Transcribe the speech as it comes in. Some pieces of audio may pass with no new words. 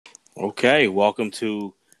Okay, welcome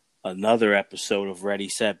to another episode of Ready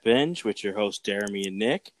Set Binge with your host Deremy and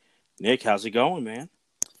Nick. Nick, how's it going, man?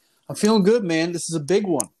 I'm feeling good, man. This is a big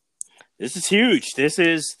one. This is huge. This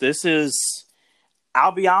is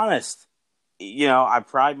I'll be honest. I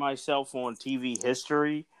pride myself on TV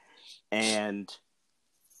history and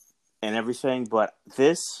everything, but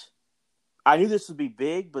I knew this would be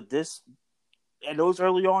big, but this and those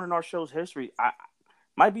early on in our show's history, I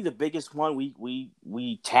might be the biggest one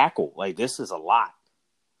we tackle. Like this is a lot.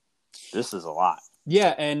 This is a lot.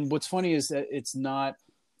 Yeah, and what's funny is that it's not.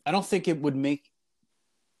 I don't think it would make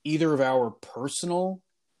either of our personal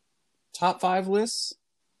top five lists,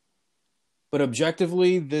 but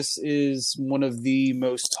objectively, this is one of the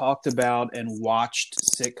most talked about and watched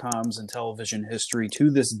sitcoms in television history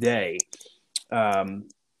to this day.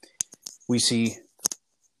 We see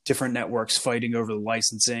different networks fighting over the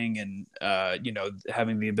licensing and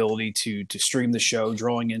having the ability to stream the show,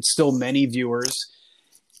 drawing in still many viewers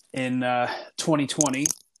in 2020.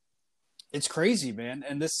 It's crazy, man.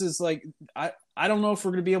 And this is like I don't know if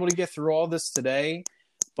we're going to be able to get through all this today,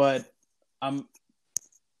 but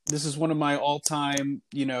this is one of my all-time,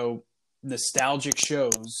 nostalgic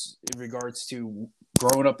shows in regards to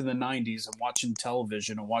growing up in the 90s and watching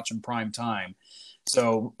television and watching prime time.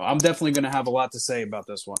 So I'm definitely going to have a lot to say about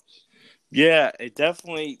this one. Yeah, it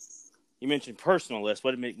definitely. You mentioned personal list.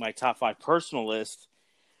 What would make my top five personal list?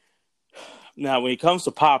 Now, when it comes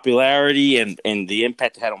to popularity and the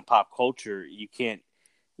impact it had on pop culture, you can't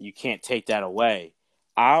take that away.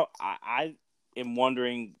 I am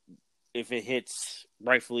wondering if it hits,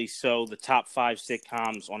 rightfully so, the top five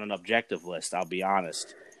sitcoms on an objective list. I'll be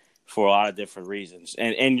honest, for a lot of different reasons.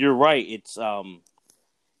 And you're right. It's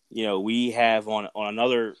we have on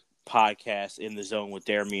another podcast, In the Zone with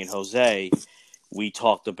Deremy and Jose, we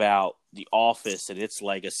talked about The Office and its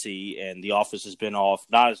legacy, and The Office has been off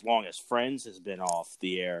not as long as Friends has been off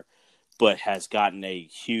the air, but has gotten a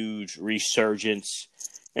huge resurgence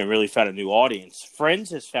and really found a new audience.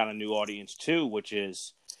 Friends has found a new audience too, which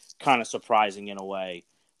is kind of surprising in a way,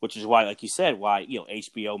 which is why, like you said, why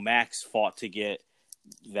HBO Max fought to get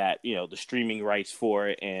that, the streaming rights for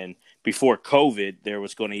it. And before COVID, there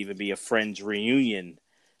was going to even be a Friends reunion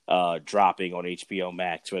dropping on HBO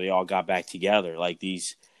Max where they all got back together. Like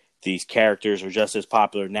these characters are just as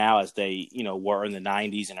popular now as they, were in the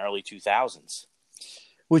 90s and early 2000s.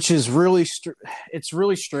 Which is really, it's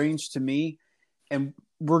really strange to me. And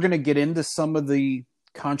we're going to get into some of the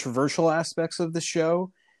controversial aspects of the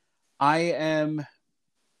show. I am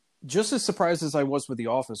just as surprised as I was with The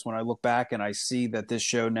Office when I look back and I see that this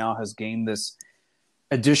show now has gained this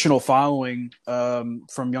additional following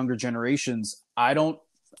from younger generations. I don't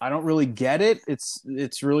really get it.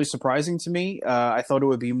 It's really surprising to me. I thought it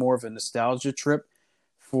would be more of a nostalgia trip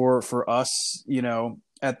for us,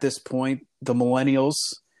 at this point, the millennials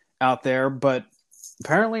out there, but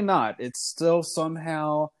apparently not. It's still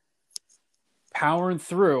somehow powering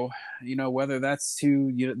through, whether that's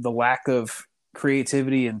to the lack of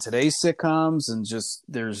creativity in today's sitcoms and just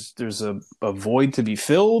there's a void to be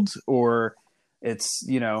filled, or it's,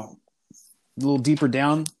 a little deeper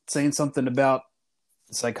down saying something about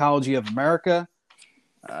the psychology of America.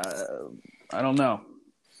 I don't know.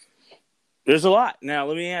 There's a lot. Now,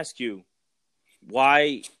 let me ask you,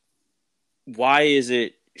 why is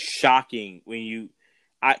it shocking when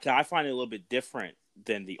I find it a little bit different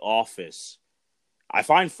than The Office. I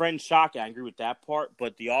find Friends shocking. I agree with that part,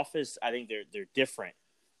 but The Office, I think they're different,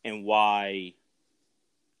 and why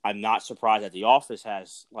I'm not surprised that The Office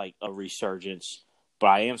has like a resurgence, but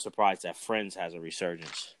I am surprised that Friends has a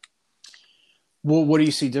resurgence. Well, what do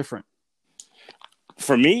you see different?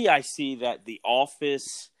 For me, I see that The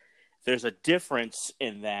Office, there's a difference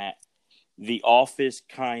in that The Office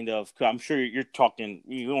kind of, I'm sure you're talking,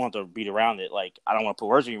 you don't have to beat around it. Like, I don't want to put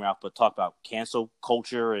words in your mouth, but talk about cancel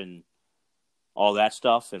culture and all that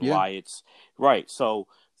stuff and why it's right. So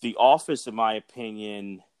The Office, in my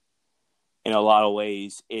opinion, in a lot of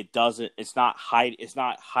ways, it's not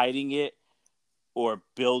hiding it or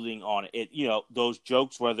building on it. Those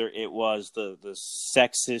jokes, whether it was the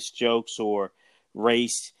sexist jokes or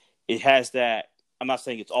race, it has that. I'm not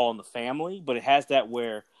saying it's all in the family, but it has that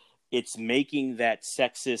where it's making that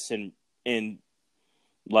sexist and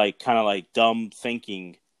like kind of like dumb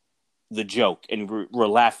thinking the joke, and we're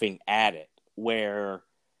laughing at it. Where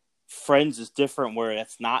Friends is different, where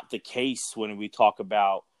that's not the case when we talk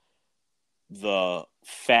about the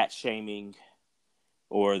fat shaming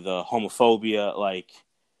or the homophobia,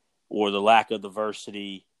 or the lack of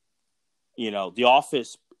diversity. The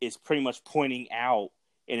Office is pretty much pointing out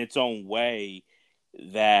in its own way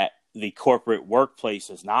that the corporate workplace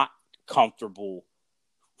is not comfortable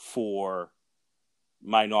for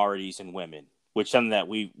minorities and women, which is something that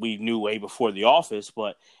we knew way before The Office,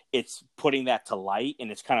 but it's putting that to light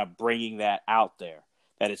and it's kind of bringing that out there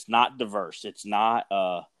that it's not diverse. It's not,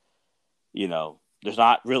 there's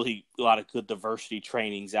not really a lot of good diversity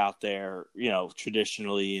trainings out there,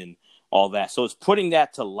 traditionally and all that. So it's putting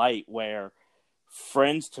that to light where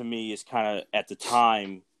Friends to me is kind of at the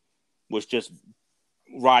time was just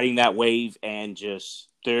riding that wave and just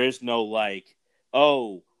there is no like,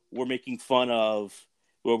 oh, we're making fun of,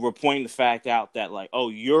 we're pointing the fact out that like, oh,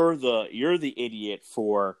 you're the idiot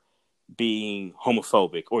for being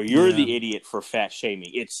homophobic or you're the idiot for fat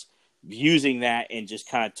shaming. It's using that and just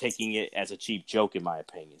kind of taking it as a cheap joke, in my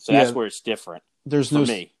opinion. So that's where it's different. There's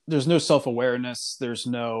me. There's no self-awareness. There's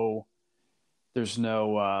no they're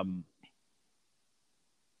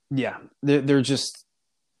just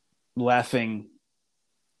laughing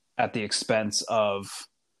at the expense of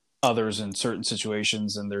others in certain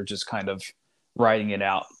situations, and they're just kind of writing it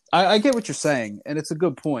out. I get what you're saying, and it's a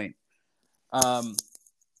good point. I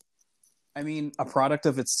mean, a product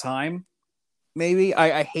of its time, maybe.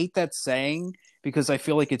 I hate that saying because I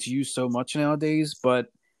feel like it's used so much nowadays, but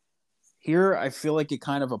here I feel like it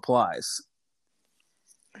kind of applies.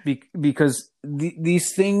 Because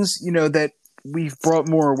these things, that we've brought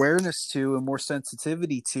more awareness to and more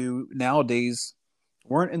sensitivity to nowadays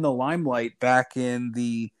weren't in the limelight back in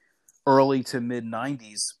the early to mid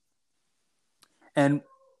 90s. And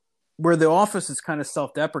where The Office is kind of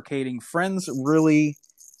self-deprecating, Friends really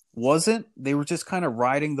wasn't. They were just kind of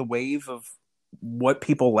riding the wave of what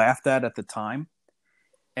people laughed at the time.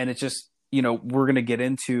 And it just, we're going to get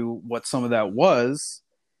into what some of that was.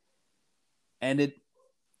 And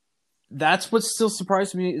that's what still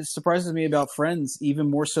surprises me about Friends, even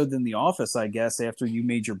more so than The Office, I guess, after you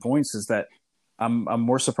made your points, is that I'm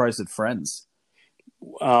more surprised at Friends.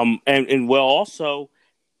 And well, also,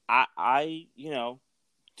 I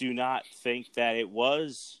do not think that it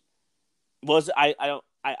was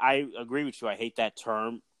I agree with you. I hate that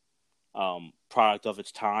term, product of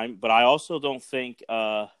its time, but I also don't think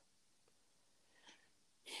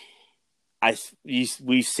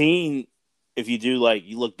we've seen, if you do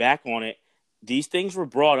you look back on it, these things were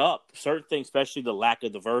brought up. Certain things, especially the lack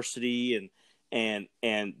of diversity, and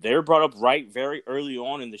they're brought up very early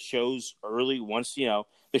on in the show's once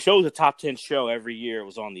the show was a top 10 show every year it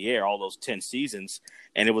was on the air, all those 10 seasons,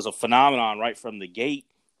 and it was a phenomenon right from the gate.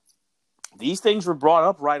 These things were brought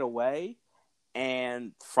up right away,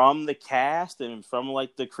 and from the cast and from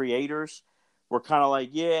the creators were kind of like,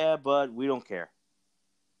 yeah, but we don't care.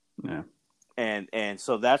 Yeah. And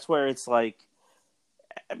so that's where it's like,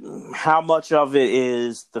 how much of it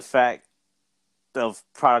is the fact of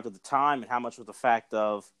product of the time and how much of the fact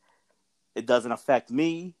of it doesn't affect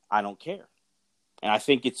me, I don't care. And I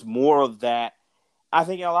think it's more of that, I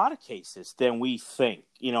think in a lot of cases, than we think.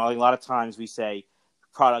 A lot of times we say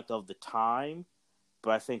product of the time,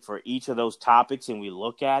 but I think for each of those topics and we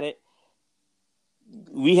look at it,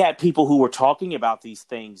 we had people who were talking about these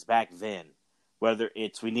things back then, whether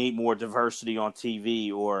it's we need more diversity on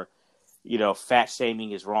TV or, fat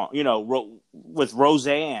shaming is wrong. With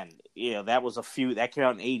Roseanne, that was that came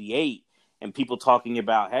out in 88, and people talking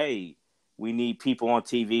about, hey, we need people on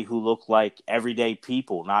TV who look like everyday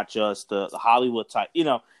people, not just the Hollywood type.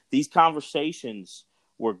 These conversations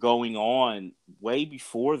were going on way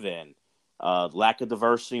before then. Lack of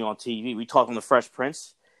diversity on TV. We talked on the Fresh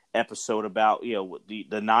Prince episode about, the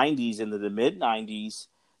 90s and the mid 90s.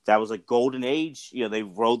 That was a golden age. They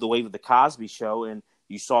rode the wave of the Cosby Show, and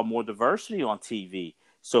you saw more diversity on TV.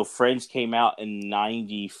 So Friends came out in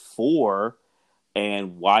 94,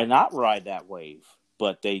 and why not ride that wave?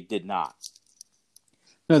 But they did not.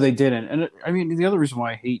 No, they didn't. And I mean, the other reason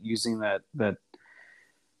why I hate using that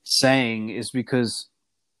saying is because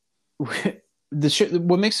what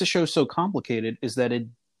makes the show so complicated is that it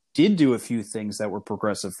did do a few things that were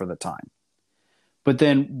progressive for the time. But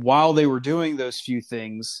then while they were doing those few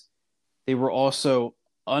things, they were also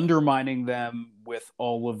undermining them with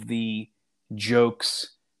all of the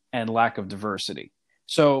jokes and lack of diversity.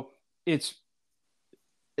 So it's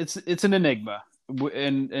an enigma,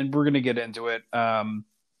 and we're going to get into it. I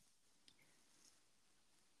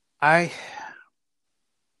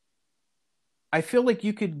feel like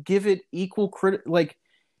you could give it equal like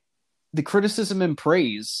the criticism and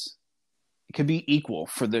praise could be equal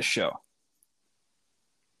for this show.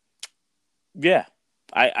 Yeah,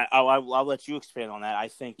 I'll let you expand on that. I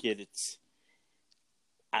think it's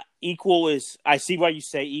equal is. I see why you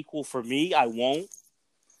say equal. For me, I won't,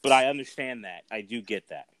 but I understand that. I do get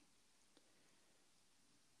that.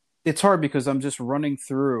 It's hard because I'm just running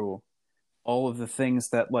through all of the things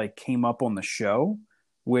that came up on the show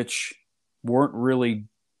which weren't really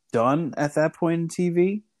done at that point in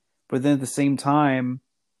TV. But then at the same time,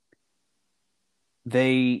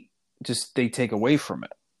 they take away from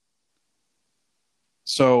it.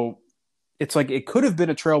 So it's like it could have been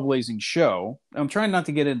a trailblazing show. I'm trying not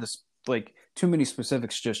to get into like too many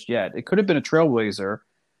specifics just yet. It could have been a trailblazer,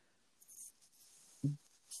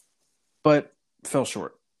 but fell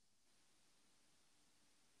short.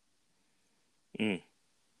 Mm.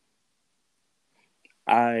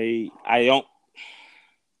 I don't.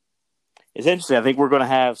 It's interesting. I think we're going to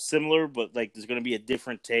have similar, but like there's going to be a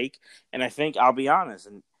different take. And I think I'll be honest,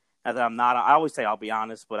 and not that I'm not. I always say I'll be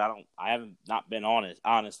honest, but I don't. I haven't not been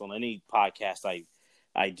honest on any podcast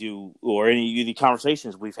I do or any of the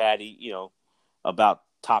conversations we've had. About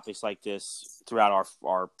topics like this throughout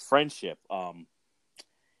our friendship.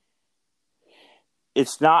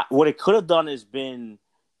 It's not what it could have done has been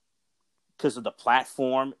because of the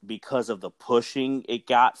platform, because of the pushing it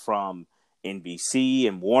got from NBC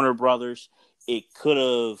and Warner Brothers. It could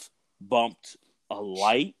have bumped a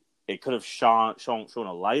light. It could have shown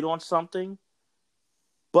a light on something.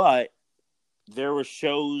 But there were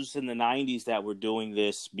shows in the 90s that were doing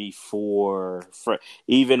this before,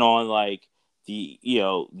 even on like the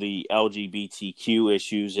LGBTQ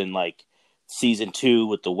issues and like season 2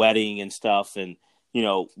 with the wedding and stuff. And,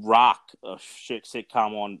 Rock, a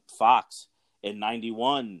sitcom on Fox in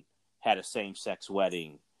 91 had a same-sex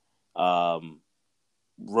wedding.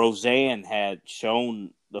 Roseanne had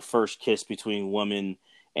shown the first kiss between women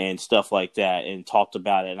and stuff like that and talked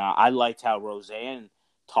about it. And I liked how Roseanne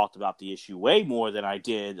talked about the issue way more than I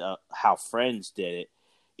did how Friends did it,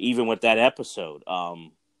 even with that episode.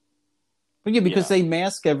 But yeah, because they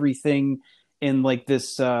mask everything in like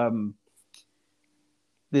this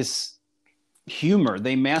this humor.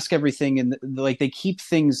 They mask everything and like they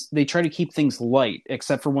try to keep things light,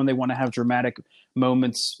 except for when they want to have dramatic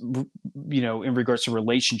moments, in regards to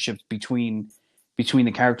relationships between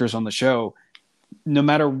the characters on the show. No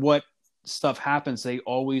matter what stuff happens, they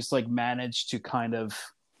always like manage to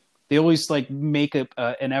they always like make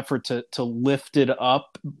an effort to lift it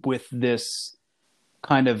up with this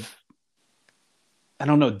kind of, I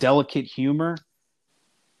don't know, delicate humor.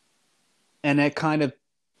 And it kind of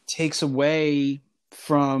takes away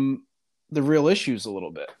from the real issues a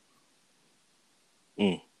little bit.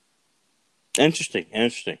 Interesting.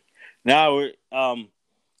 Now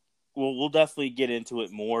we'll definitely get into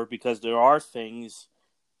it more because there are things,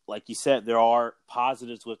 like you said, there are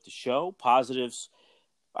positives with the show, positives,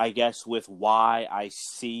 I guess, with why I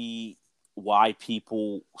see why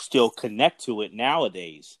people still connect to it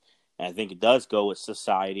nowadays. And I think it does go with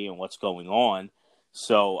society and what's going on.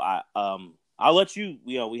 So I'll let you.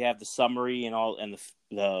 We have the summary and all, and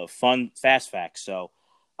the fun fast facts. So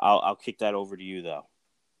I'll kick that over to you, though.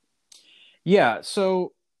 Yeah.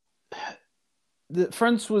 So, the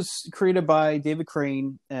Friends was created by David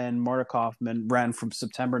Crane and Marta Kaufman. Ran from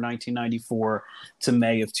September 1994 to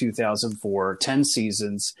May of 2004. 10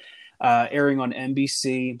 seasons, airing on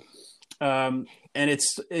NBC. And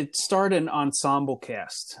it starred an ensemble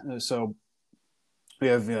cast. So we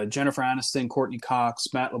have Jennifer Aniston, Courtney Cox,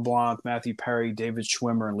 Matt LeBlanc, Matthew Perry, David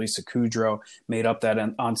Schwimmer, and Lisa Kudrow made up that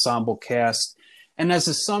ensemble cast. And as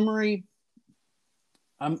a summary,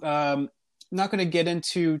 I'm not going to get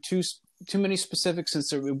into too many specifics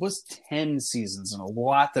since it was 10 seasons and a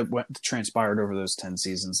lot that transpired over those 10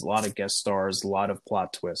 seasons. A lot of guest stars, a lot of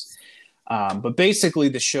plot twists. But basically,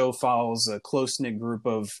 the show follows a close-knit group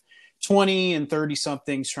of 20 and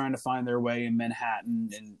 30-somethings trying to find their way in Manhattan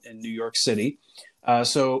and New York City.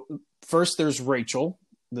 So first there's Rachel,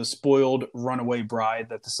 the spoiled runaway bride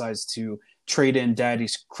that decides to trade in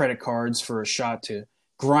daddy's credit cards for a shot to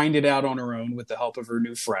grind it out on her own with the help of her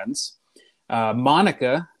new friends.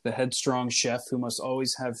 Monica, the headstrong chef who must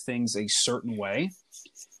always have things a certain way.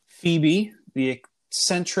 Phoebe, the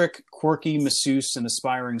eccentric, quirky masseuse and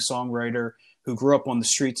aspiring songwriter who grew up on the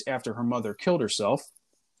streets after her mother killed herself.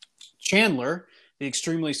 Chandler, the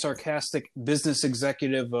extremely sarcastic business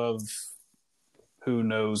executive of who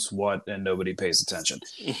knows what and nobody pays attention.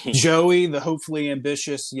 Joey, the hopefully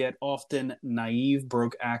ambitious yet often naive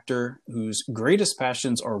broke actor whose greatest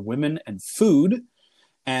passions are women and food.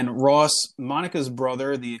 And Ross, Monica's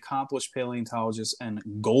brother, the accomplished paleontologist and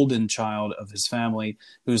golden child of his family,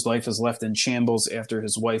 whose life is left in shambles after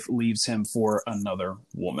his wife leaves him for another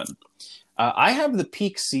woman. I have the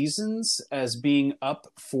peak seasons as being up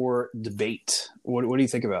for debate. What do you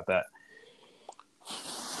think about that?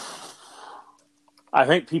 I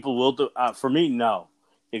think people will do. For me, no.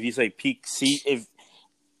 If you say peak if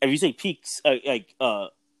you say peaks, I think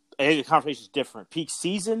the conversation is different. Peak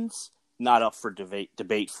seasons, not up for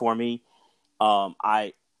debate for me.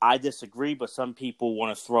 I disagree, but some people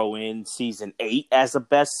want to throw in season 8 as the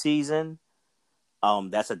best season.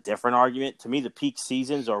 That's a different argument. To me, the peak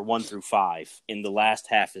seasons are 1 through 5, and the last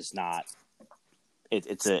half is not.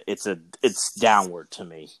 It's downward to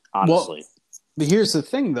me, honestly. Well, here's the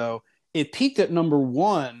thing, though. It peaked at number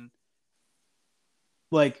 1.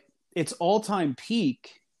 Like, its all-time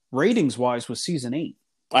peak ratings-wise was season 8.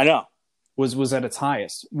 I know. Was at its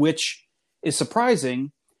highest, which is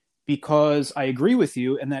surprising because I agree with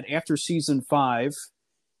you, and that after season 5,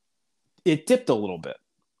 it dipped a little bit.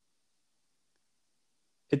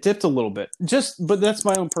 But that's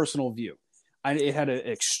my own personal view. It had an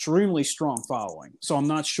extremely strong following, so I'm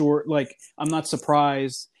not sure. Like, I'm not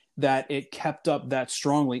surprised that it kept up that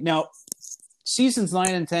strongly. Now, seasons 9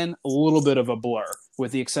 and 10, a little bit of a blur,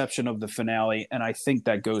 with the exception of the finale, and I think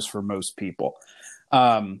that goes for most people.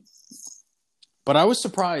 But I was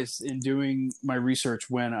surprised in doing my research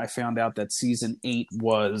when I found out that season 8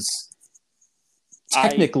 was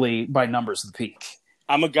technically, by numbers, the peak.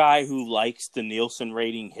 I'm a guy who likes the Nielsen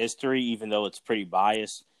rating history, even though it's pretty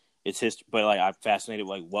biased. It's history, but like I'm fascinated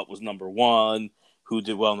with what was number 1, who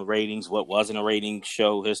did well in the ratings, what wasn't a rating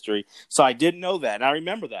show history. So I didn't know that, and I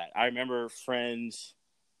remember that. I remember Friends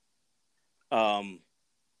was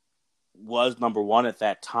number 1 at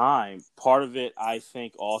that time. Part of it, I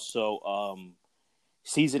think, also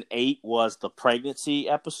season 8 was the pregnancy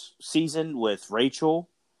season with Rachel,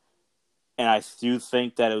 and I do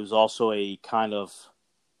think that it was also a kind of,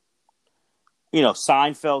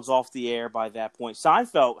 Seinfeld's off the air by that point.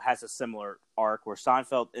 Seinfeld has a similar arc where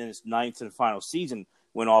Seinfeld in its 9th and final season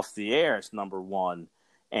went off the air as number 1,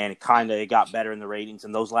 and it got better in the ratings.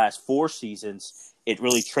 And those last 4 seasons, it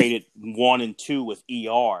really traded 1 and 2 with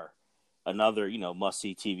ER, another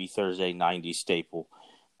must-see TV Thursday 90s staple.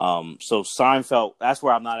 So Seinfeld, that's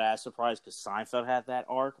where I'm not as surprised because Seinfeld had that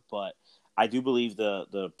arc, but I do believe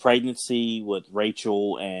the pregnancy with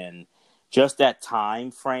Rachel and just that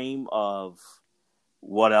time frame of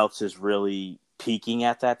what else is really peaking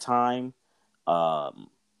at that time. I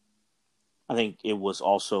think it was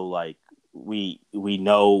also like we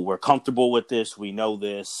know we're comfortable with this. We know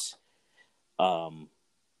this.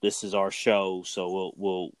 This is our show, so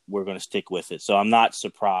we're going to stick with it. So I'm not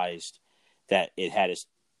surprised that it had its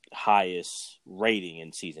highest rating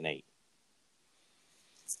in season 8.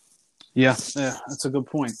 Yeah, that's a good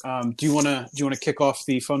point. Do you want to kick off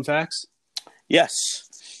the fun facts? Yes.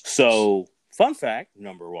 So, fun fact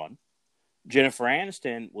number 1: Jennifer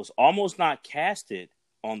Aniston was almost not casted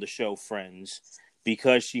on the show Friends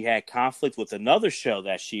because she had conflict with another show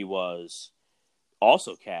that she was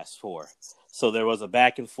also cast for. So there was a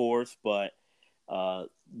back and forth, but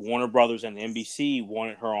Warner Brothers and NBC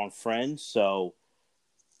wanted her on Friends, so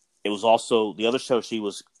it was also the other show she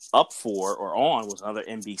was up for or on was another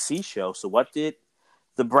NBC show. So what did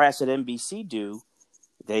the brass at NBC do?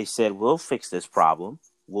 They said, we'll fix this problem.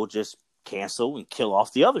 We'll just cancel and kill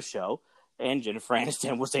off the other show. And Jennifer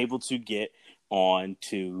Aniston was able to get on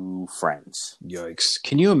to Friends. Yikes.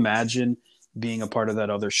 Can you imagine being a part of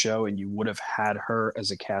that other show and you would have had her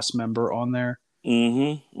as a cast member on there?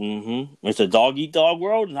 It's a dog-eat-dog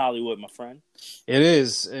world in Hollywood, my friend. It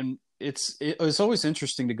is. And it's always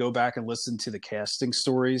interesting to go back and listen to the casting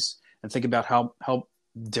stories and think about how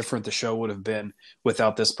different the show would have been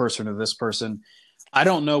without this person or this person. I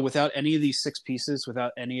don't know, without any of these 6 pieces,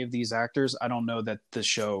 without any of these actors, I don't know that the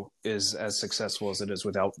show is as successful as it is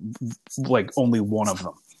without like only one of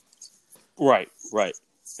them. Right.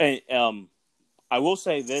 And I will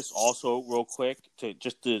say this also real quick to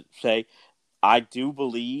say, I do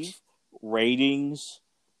believe ratings.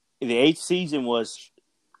 The 8th season was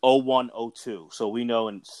 01-02, so we know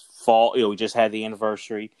in fall. We just had the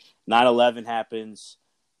anniversary. 9/11 happens.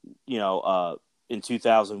 In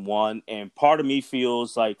 2001, and part of me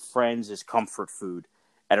feels like Friends is comfort food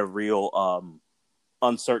at a real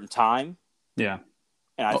uncertain time. Yeah,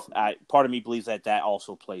 and I part of me believes that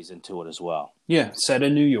also plays into it as well. Yeah, set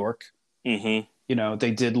in New York. Mm-hmm.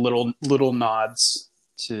 They did little nods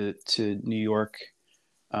to New York,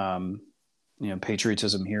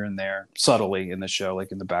 patriotism here and there, subtly in the show,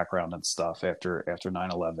 like in the background and stuff after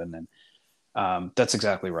 9/11, and that's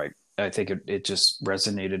exactly right. I think it just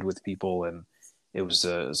resonated with people, and it was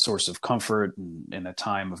a source of comfort in a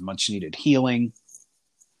time of much needed healing.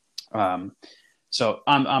 So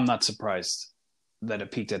I'm not surprised that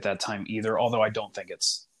it peaked at that time either, although I don't think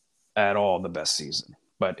it's at all the best season.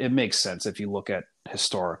 But it makes sense if you look at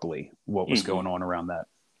historically what was going on around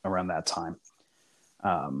that time.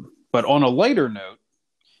 But on a lighter note,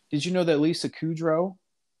 did you know that Lisa Kudrow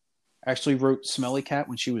actually wrote Smelly Cat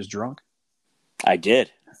when she was drunk? I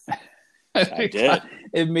did. I did.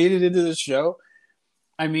 it made it into the show.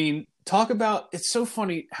 I mean, talk about it's so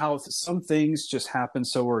funny how some things just happen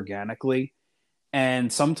so organically,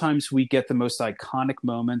 and sometimes we get the most iconic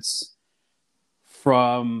moments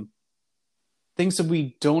from things that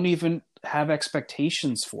we don't even have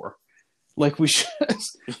expectations for. Like we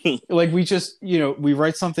just, like we just, we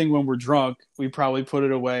write something when we're drunk. We probably put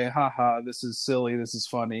it away. Ha, this is silly. This is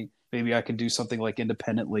funny. Maybe I could do something like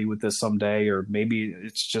independently with this someday, or maybe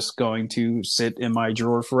it's just going to sit in my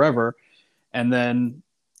drawer forever. And then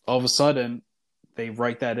all of a sudden, they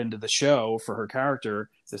write that into the show for her character.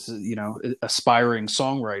 This is, aspiring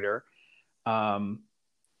songwriter,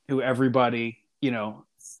 who everybody,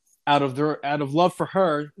 out of love for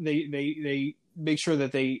her, they make sure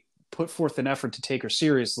that they put forth an effort to take her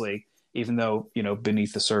seriously, even though,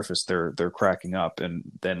 beneath the surface they're cracking up. And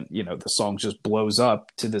then, the song just blows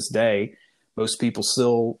up to this day. Most people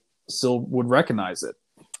still would recognize it.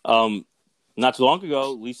 Not too long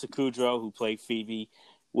ago, Lisa Kudrow, who played Phoebe,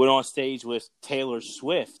 went on stage with Taylor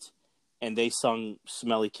Swift and they sung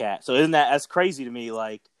Smelly Cat. So that's crazy to me,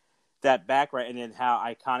 like that background, and then how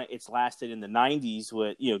iconic it's lasted in the 90s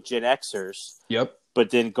with, Gen Xers. Yep. But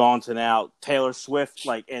then gone to now Taylor Swift,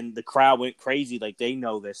 and the crowd went crazy. Like, they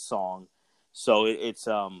know this song. So it's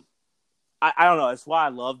I don't know. It's why I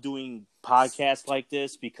love doing podcasts like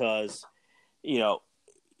this, because,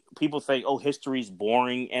 people think, oh, history's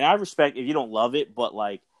boring. And I respect if you don't love it, but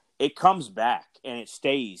like it comes back and it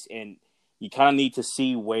stays. And you kind of need to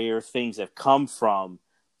see where things have come from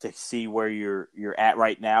to see where you're at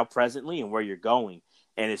right now, presently, and where you're going.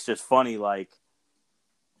 And it's just funny, like,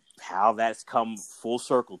 how that's come full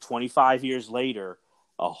circle 25 years later.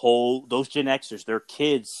 Those Gen Xers, their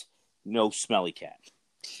kids know Smelly Cat.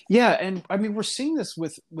 Yeah, and I mean, we're seeing this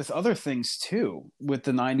with other things too, with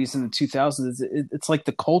the 90s and the 2000s. It's like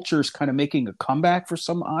the culture is kind of making a comeback for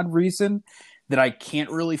some odd reason that I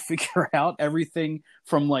can't really figure out. Everything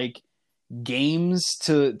from like games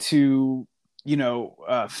to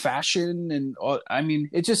fashion, and I mean,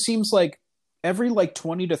 it just seems like every like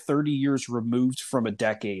 20 to 30 years removed from a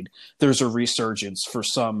decade, there's a resurgence for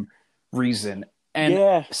some reason. And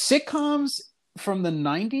sitcoms from the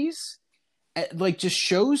 90s, like just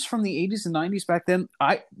shows from the 80s and 90s back then,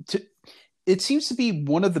 it seems to be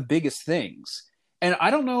one of the biggest things. And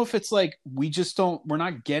I don't know if it's like we're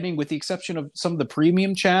not getting, with the exception of some of the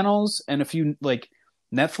premium channels and a few like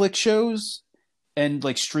Netflix shows and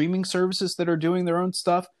like streaming services that are doing their own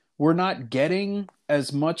stuff, we're not getting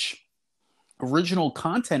as much original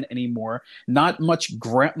content anymore. Not much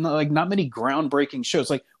not many groundbreaking shows.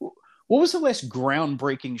 Like, what was the last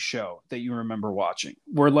groundbreaking show that you remember watching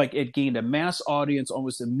where like it gained a mass audience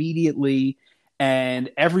almost immediately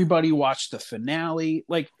and everybody watched the finale?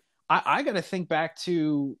 Like, I got to think back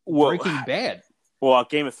to Breaking Bad. Well,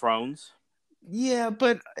 Game of Thrones. Yeah,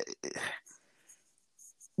 but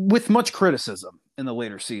with much criticism in the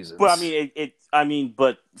later seasons. But I mean,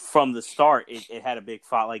 but from the start, it had a big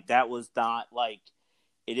fight. Like, that was not like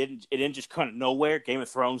it didn't just come out of nowhere. Game of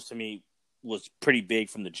Thrones to me was pretty big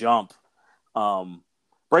from the jump.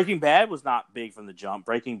 Breaking Bad was not big from the jump.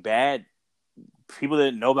 Breaking Bad, people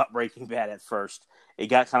didn't know about Breaking Bad at first. It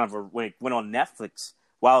got kind of when it went on Netflix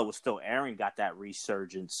while it was still airing, got that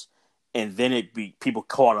resurgence, and then people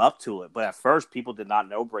caught up to it. But at first, people did not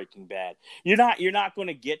know Breaking Bad. You're not going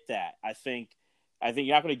to get that. I think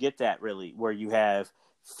you're not going to get that really, where you have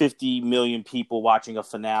 50 million people watching a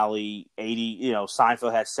finale. 80,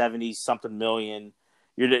 Seinfeld has 70 something million.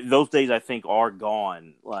 Those days, I think, are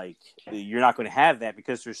gone. Like, you're not going to have that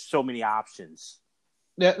because there's so many options.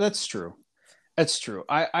 Yeah, that's true. That's true.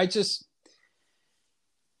 I just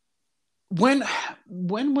when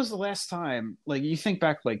was the last time, like, you think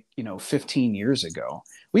back, like, 15 years ago,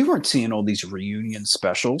 we weren't seeing all these reunion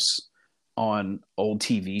specials on old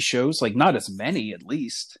TV shows, like not as many, at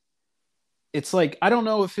least. It's like, I don't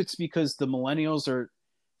know if it's because the millennials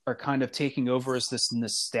are kind of taking over as this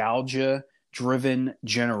nostalgia driven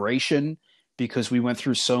generation, because we went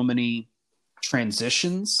through so many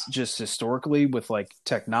transitions just historically with like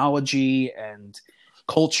technology and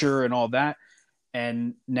culture and all that.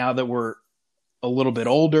 And now that we're a little bit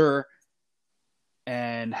older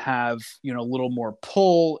and have, a little more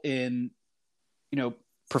pull in,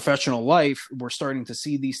 professional life, we're starting to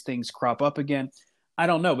see these things crop up again. I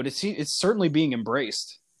don't know, but it's certainly being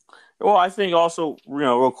embraced. Well, I think also,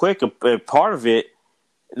 real quick, a part of it,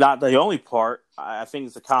 not the only part, I think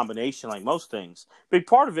it's a combination like most things. Big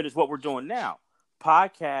part of it is what we're doing now.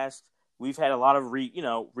 Podcast, we've had a lot of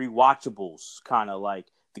rewatchables, kind of like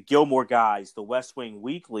the Gilmore Guys, the West Wing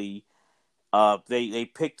Weekly. They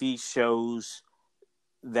pick these shows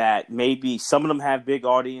that maybe some of them have big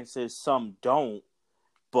audiences, some don't.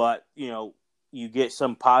 but you get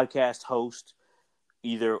some podcast host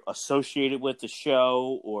either associated with the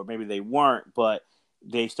show or maybe they weren't, but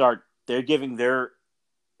they're giving their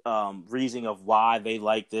reasoning of why they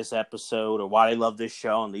like this episode or why they love this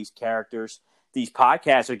show and these characters. These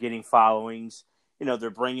podcasts are getting followings. They're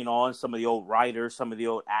bringing on some of the old writers, some of the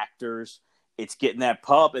old actors. It's getting that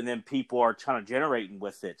pub, and then people are trying to generate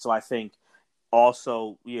with it. So I think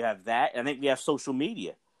also you have that. I think we have social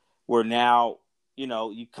media where now,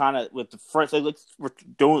 you kind of, with the friends, we're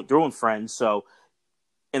doing friends. So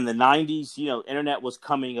in the 90s, internet was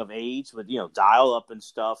coming of age with, dial up and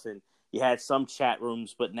stuff. And you had some chat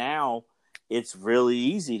rooms, but now it's really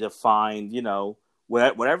easy to find,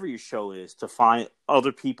 whatever your show is, to find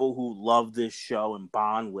other people who love this show and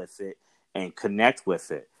bond with it and connect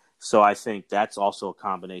with it. So I think that's also a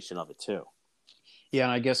combination of it too. Yeah,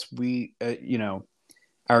 and I guess we,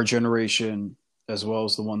 our generation, as well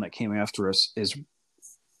as the one that came after us,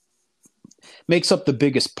 makes up the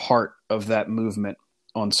biggest part of that movement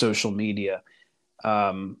on social media.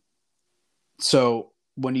 So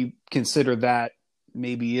when you consider that,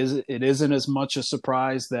 maybe it isn't as much a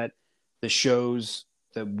surprise that the shows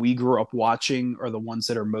that we grew up watching are the ones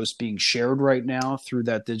that are most being shared right now through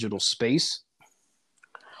that digital space.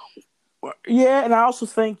 Yeah, and I also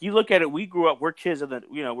think you look at it, we're kids of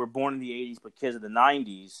we're born in the 80s, but kids of the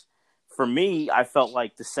 90s. For me, I felt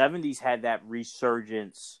like the 70s had that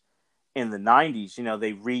resurgence in the 90s.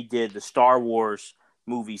 They redid the Star Wars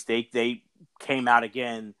movies. They came out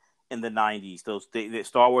again in the 90s. The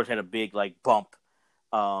Star Wars had a big bump.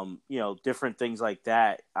 Different things like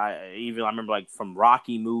that. I remember from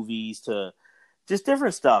Rocky movies to just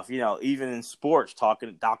different stuff. Even in sports, talking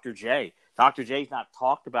to Dr. J. Dr. J's not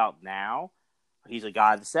talked about now. He's a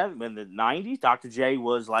guy of the 70s. In the 90s, Dr. J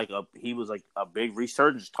was a big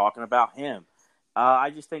resurgence talking about him. I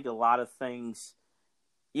just think a lot of things,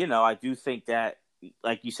 I do think that,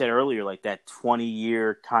 like you said earlier, that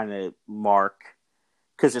 20-year kind of mark,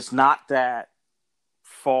 because it's not that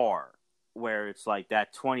far where it's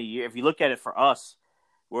that 20 year. If you look at it for us,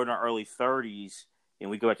 we're in our early 30s and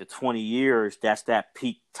we go back to 20 years, that's that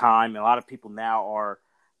peak time. And a lot of people now are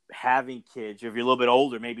having kids. If you're a little bit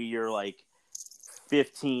older, maybe you're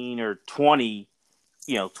 15 or 20,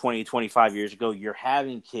 20, 25 years ago, you're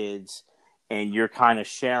having kids and you're kind of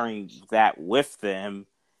sharing that with them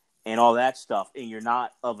and all that stuff. And you're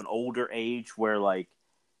not of an older age where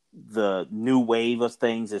the new wave of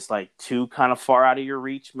things is too kind of far out of your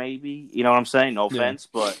reach, maybe. You know what I'm saying? No offense,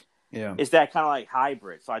 but yeah, it's that kind of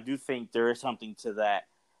hybrid. So I do think there is something to that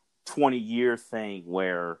 20-year thing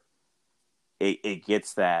where it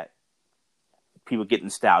gets that people get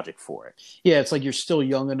nostalgic for it. Yeah, it's you're still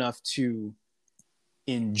young enough to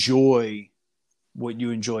enjoy what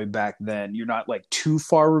you enjoyed back then. You're not too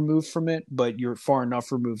far removed from it, but you're far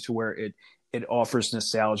enough removed to where it offers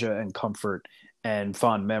nostalgia and comfort and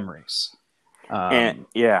fond memories. And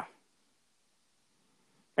I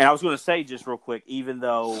was going to say just real quick, even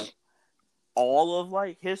though all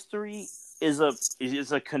of history is a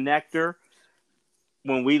connector,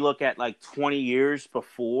 when we look at 20 years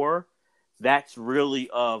before, that's really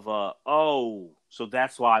so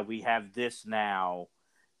that's why we have this now,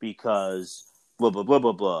 because blah blah blah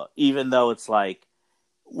blah blah. Even though it's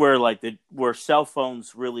where cell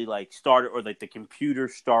phones really started, or the computer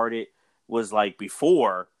started, was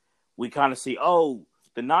before, we kind of see the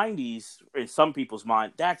 90s in some people's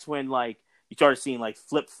mind. That's when you started seeing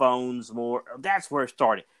flip phones more. That's where it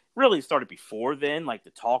started. Really, it started before then, the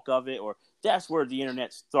talk of it, or that's where the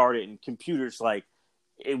internet started and computers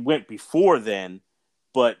it went before then.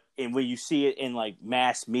 But when you see it in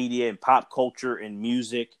mass media and pop culture and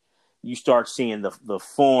music, you start seeing the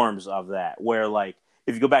forms of that. Where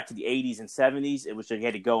if you go back to the 80s and 70s, it was you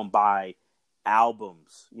had to go and buy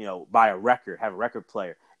albums, buy a record, have a record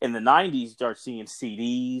player. In the 90s, you start seeing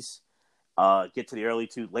CDs. Get to the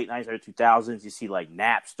late 90s, early 2000s, you see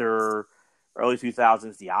Napster. Early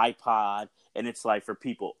 2000s, the iPod, and it's for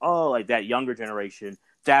people, that younger generation,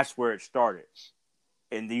 that's where it started.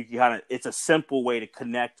 And you it's a simple way to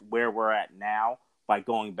connect where we're at now by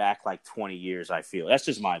going back 20 years, I feel. That's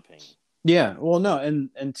just my opinion. Yeah, well, no,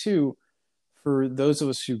 and two, for those of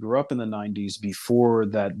us who grew up in the 90s, before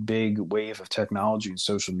that big wave of technology and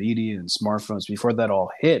social media and smartphones, before that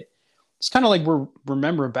all hit, it's kind of we're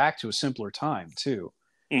remembering back to a simpler time too,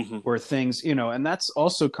 where things, and that's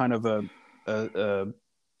also kind of a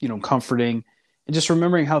comforting, and just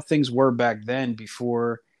remembering how things were back then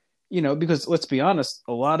before, because let's be honest,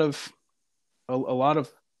 a lot of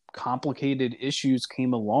complicated issues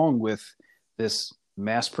came along with this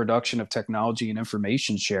mass production of technology and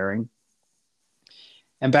information sharing.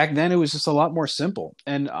 And back then, it was just a lot more simple.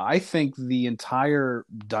 And I think the entire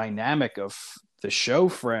dynamic of the show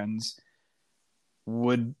Friends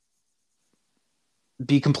would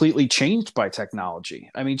be completely changed by technology.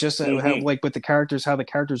 I mean, just how, Mm-hmm. like with the characters, how the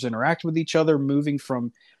characters interact with each other, moving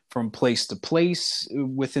from place to place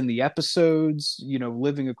within the episodes,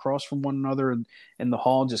 living across from one another in the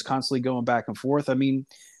hall, just constantly going back and forth. I mean,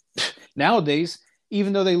 nowadays,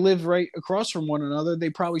 even though they live right across from one another, they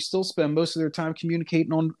probably still spend most of their time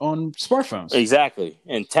communicating on smartphones. Exactly.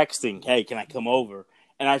 And texting, hey, can I come over?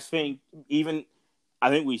 And I think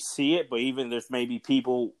we see it, but even there's maybe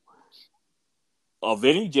people of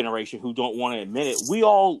any generation who don't want to admit it. We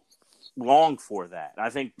all long for that.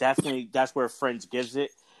 I think definitely that's where Friends gives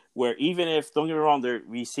it. Where even if, don't get me wrong,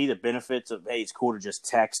 we see the benefits of, hey, it's cool to just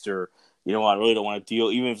text, or I really don't want to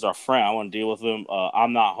deal. Even if it's our friend, I want to deal with them.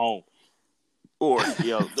 I'm not home, or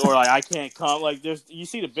or like I can't come. Like you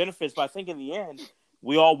see the benefits, but I think in the end,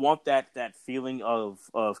 we all want that feeling of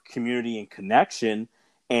community and connection.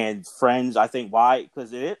 And Friends, I think why,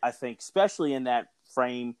 because I think especially in that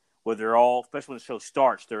frame where they're all, especially when the show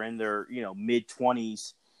starts, they're in their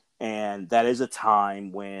mid-20s, and that is a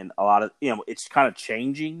time when a lot of it's kind of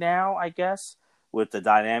changing now, I guess, with the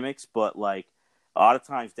dynamics. But like a lot of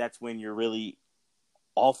times, that's when you're really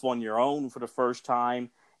off on your own for the first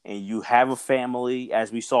time, and you have a family.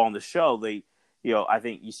 As we saw on the show, I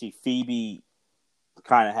think you see Phoebe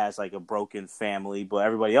kind of has like a broken family, but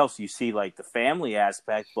everybody else, you see like the family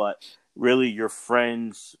aspect, but really your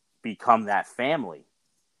friends become that family.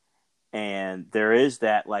 And there is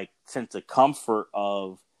that like sense of comfort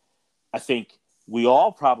of, I think we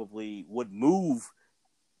all probably would move,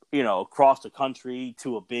 across the country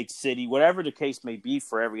to a big city, whatever the case may be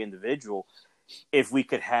for every individual, if we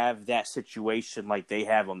could have that situation like they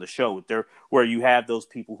have on the show, where you have those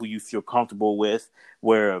people who you feel comfortable with,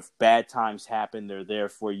 where if bad times happen, they're there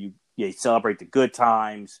for you. You celebrate the good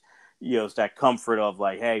times. It's that comfort of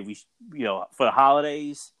like, hey, for the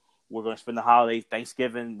holidays, we're going to spend the holidays,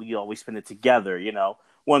 Thanksgiving, we always spend it together.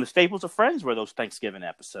 One of the staples of Friends were those Thanksgiving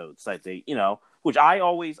episodes, like which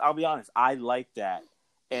I'll be honest, I like that,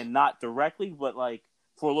 and not directly, but like,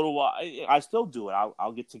 for a little while, I still do it.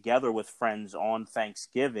 I'll get together with friends on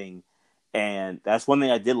Thanksgiving, and that's one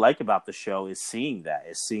thing I did like about the show, is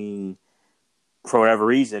seeing, for whatever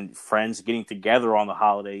reason, friends getting together on the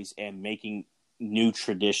holidays and making new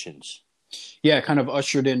traditions. Yeah, it kind of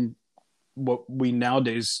ushered in what we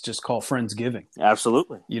nowadays just call Friendsgiving.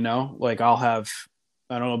 Absolutely. Like I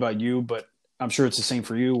don't know about you, but I'm sure it's the same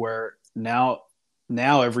for you, where now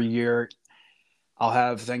every year I'll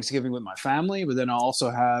have Thanksgiving with my family, but then I'll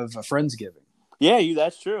also have a Friendsgiving. Yeah,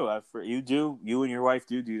 that's true. You and your wife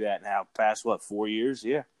do that now. Past 4 years?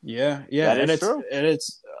 Yeah, yeah, that and is true.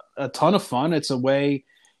 it's a ton of fun. It's a way,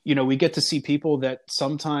 we get to see people that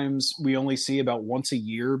sometimes we only see about once a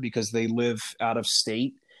year because they live out of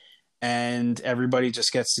state, and everybody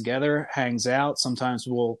just gets together, hangs out. Sometimes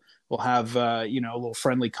we'll have a little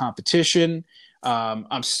friendly competition.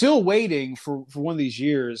 I'm still waiting for one of these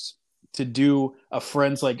years to do a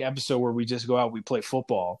Friends like episode where we just go out, we play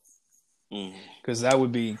football, because that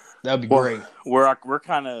would be great. We're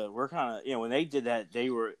kind of when they did that, they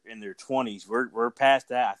were in their 20s. We're past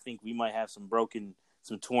that. I think we might have some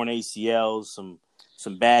torn ACLs,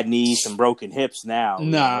 some bad knees, some broken hips now.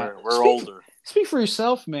 Nah, we're older. Speak for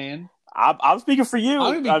yourself, man. I'm speaking for you.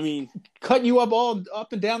 I mean, cutting you up all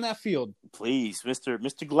up and down that field. Please,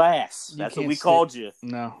 Mr. Glass. That's what we called you.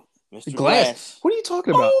 No, Mr. Glass. What are you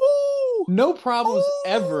talking about? Ooh! No problems Ooh!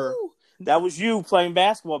 ever. That was you playing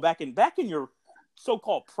basketball back in your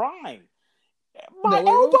so-called prime.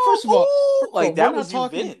 First of all, that was you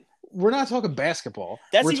then. We're not talking basketball.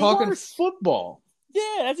 We're talking worse. Football.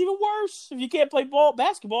 Yeah, that's even worse. If you can't play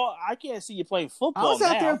basketball, I can't see you playing football. I was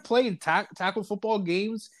out there playing tackle football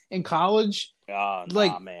games in college. Nah,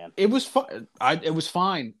 man, it was fun. It was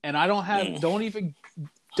fine, and I don't have. Don't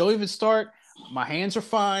even start. My hands are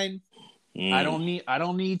fine. I don't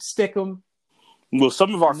need stickum. Well,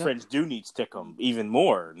 some of our friends do need stickum even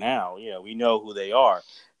more now. We know who they are,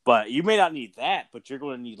 but you may not need that. But you're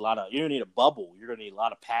going to need you're going to need a bubble. You're going to need a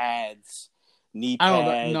lot of pads. Knee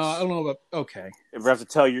pads. I don't know about. Okay. If we have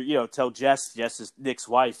to tell Jess is Nick's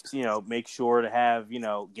wife, make sure to have,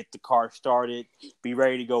 get the car started, be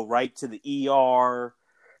ready to go right to the ER,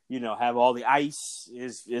 have all the ice.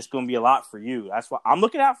 It's going to be a lot for you. That's why I'm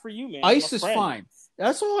looking out for you, man. Ice is fine.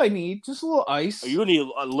 That's all I need. Just a little ice. Are you going to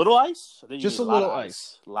need a little ice? Just a little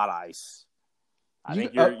ice. A lot of ice. I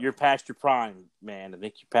think you're past your prime, man. I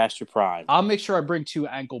think you're past your prime. I'll make sure I bring 2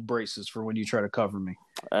 ankle braces for when you try to cover me.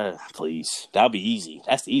 Please. That'll be easy.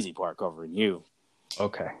 That's the easy part, covering you.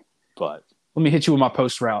 Okay. But Let me hit you with my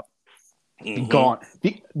post route. Be Mm-hmm. gone.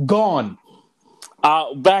 Be gone.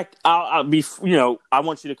 I'll be. I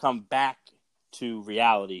want you to come back to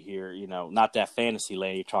reality here. Not that fantasy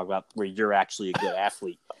land you talk about where you're actually a good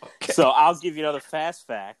athlete. Okay. So I'll give you another fast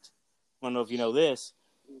fact. I don't know if you know this.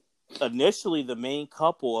 Initially, the main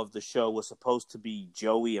couple of the show was supposed to be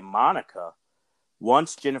Joey and Monica.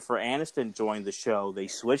 Once Jennifer Aniston joined the show, they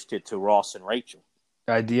switched it to Ross and Rachel.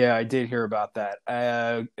 I did hear about that.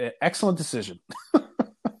 Excellent decision.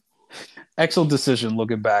 Excellent decision.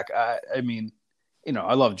 Looking back, I mean,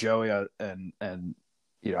 I love Joey, and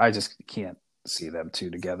I just can't see them two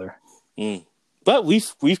together. Mm. But we've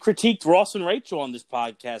critiqued Ross and Rachel on this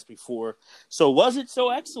podcast before. So was it so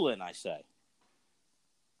excellent? I say.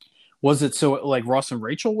 Was it so like Ross and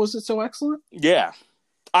Rachel? Was it so excellent? Yeah,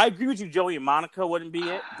 I agree with you. Joey and Monica wouldn't be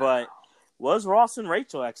it, but was Ross and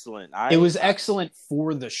Rachel excellent? It was excellent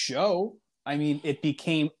for the show. I mean, it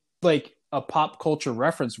became like a pop culture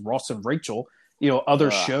reference. Ross and Rachel. Other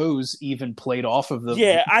shows even played off of the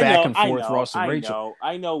back and forth Ross and Rachel.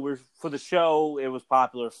 I know. We're for the show. It was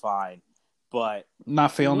popular, fine, but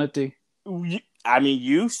not feeling it, D. I mean,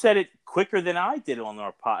 you said it quicker than I did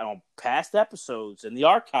on past episodes in the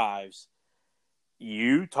archives.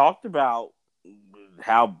 You talked about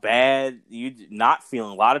how bad you not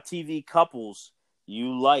feeling a lot of TV couples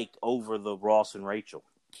you like over the Ross and Rachel.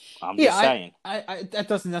 I'm just saying. I that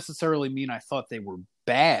doesn't necessarily mean I thought they were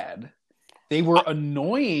bad. They were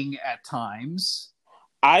annoying at times.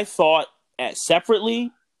 I thought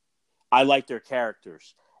separately, I liked their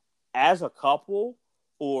characters. As a couple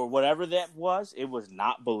or whatever that was, it was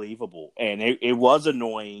not believable. And it was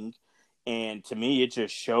annoying. And to me, it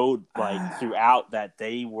just showed throughout that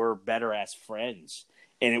they were better as friends.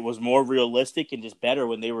 And it was more realistic and just better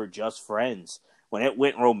when they were just friends. When it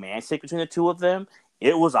went romantic between the two of them,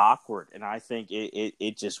 it was awkward. And I think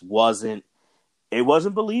it just wasn't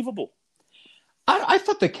believable. I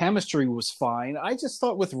thought the chemistry was fine. I just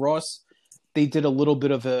thought with Ross, they did a little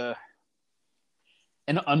bit of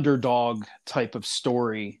an underdog type of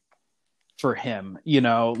story for him.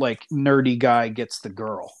 Like nerdy guy gets the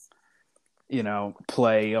girl.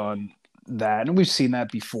 Play on that, and we've seen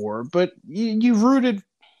that before. But you were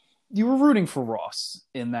rooting for Ross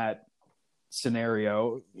in that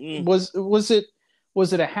scenario. Was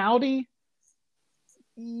it a howdy?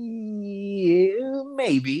 Yeah,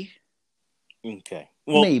 maybe. Okay.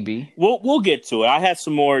 Well, maybe we'll get to it. I have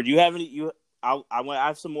some more. Do you have any? I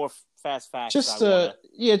have some more fast facts. Just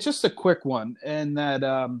a quick one. And that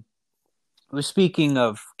we're speaking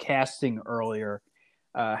of casting earlier.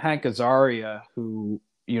 Hank Azaria, who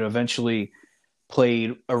eventually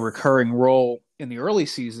played a recurring role in the early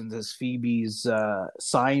seasons as Phoebe's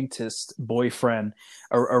scientist boyfriend,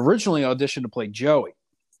 originally auditioned to play Joey.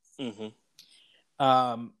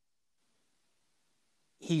 Mm-hmm.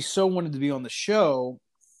 He so wanted to be on the show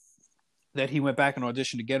that he went back and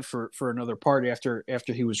auditioned again for another part after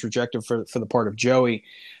he was rejected for the part of Joey.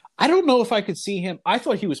 I don't know if I could see him. I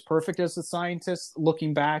thought he was perfect as a scientist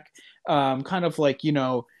looking back, kind of like,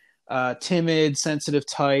 timid, sensitive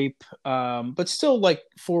type, but still like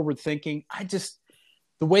forward thinking.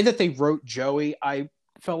 The way that they wrote Joey, I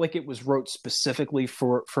felt like it was wrote specifically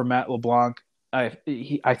for Matt LeBlanc.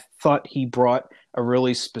 I thought he brought a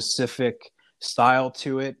really specific style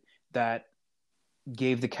to it that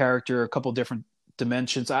gave the character a couple different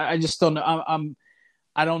dimensions. I just don't know.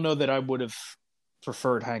 I don't know that I would have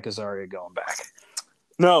preferred Hank Azaria going back.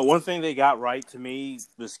 No, one thing they got right to me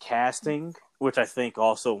was casting, which I think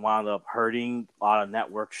also wound up hurting a lot of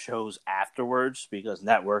network shows afterwards because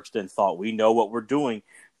networks then thought we know what we're doing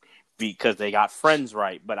because they got Friends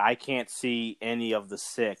right. But I can't see any of the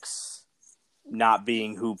six not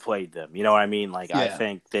being who played them. You know what I mean? Like, yeah. I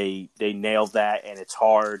think they nailed that, and it's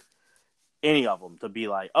hard, any of them, to be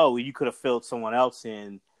like, oh, you could have filled someone else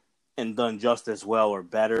in and done just as well or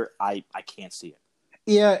better. I can't see it.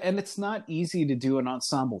 Yeah, and it's not easy to do an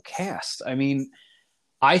ensemble cast. I mean,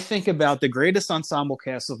 I think about the greatest ensemble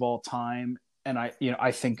cast of all time, and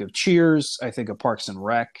I think of Cheers, I think of Parks and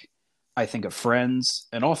Rec, I think of Friends,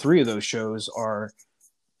 and all three of those shows are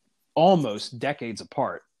almost decades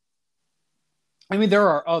apart. I mean, there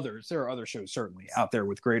are others. There are other shows certainly out there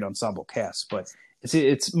with great ensemble casts, but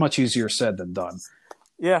it's much easier said than done.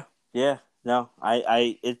 Yeah. No,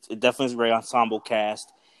 it definitely is a great ensemble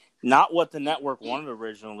cast. Not what the network wanted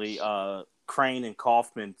originally. Crane and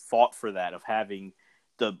Kaufman fought for that, of having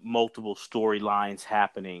the multiple storylines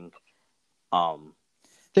happening.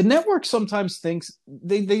 The network sometimes thinks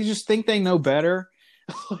they just think they know better,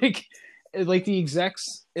 like the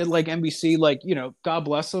execs at like NBC, God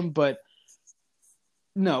bless them, but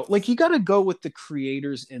no, you got to go with the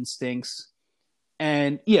creator's instincts.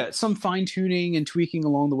 And yeah, some fine tuning and tweaking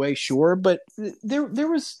along the way, sure. But there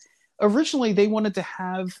was originally they wanted to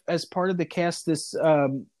have as part of the cast this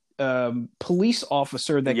police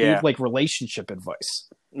officer that gave Yeah. like relationship advice.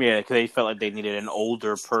 Yeah, because they felt like they needed an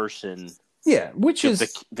older person. Yeah, which is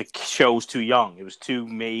the show was too young. It was too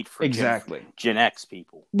made for exactly Gen X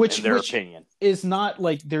people, in their opinion. Is not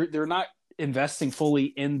like they're not investing fully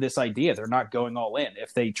in this idea. They're not going all in.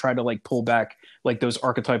 If they try to like pull back like those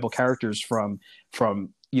archetypal characters from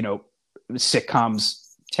sitcoms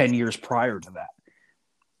 10 years prior to that.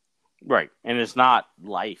 Right. And it's not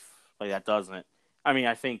life. Like that doesn't. I mean,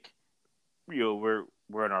 I think we're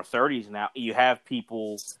in our 30s now. You have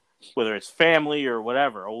people, whether it's family or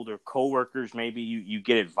whatever, older coworkers maybe you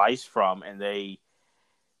get advice from, and they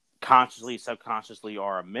consciously, subconsciously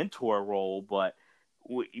are a mentor role, but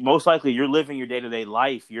most likely you're living your day-to-day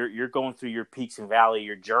life. You're going through your peaks and valleys,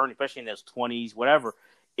 your journey, especially in those 20s, whatever.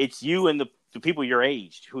 It's you and the people your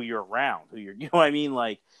age, who you're around, you know what I mean?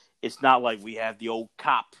 Like, it's not like we have the old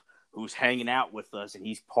cop who's hanging out with us and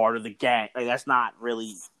he's part of the gang. Like, that's not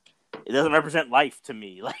really, it doesn't represent life to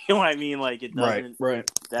me. Like, you know what I mean? Like, it doesn't, right.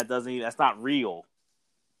 That's not real.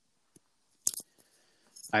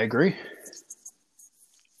 I agree.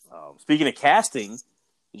 Speaking of casting,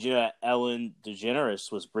 did you know that Ellen DeGeneres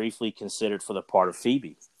was briefly considered for the part of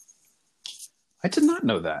Phoebe? I did not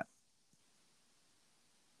know that.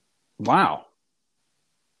 Wow.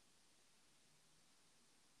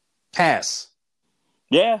 Pass.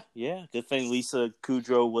 Yeah. Good thing Lisa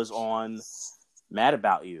Kudrow was on Mad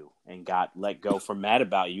About You and got let go from Mad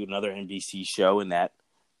About You, another NBC show, and that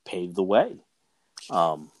paved the way.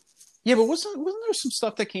 Yeah, but wasn't there some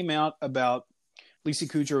stuff that came out about Lisa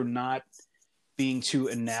Kudrow not being too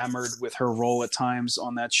enamored with her role at times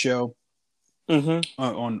on that show? Mm-hmm.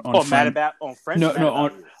 On Friends? No,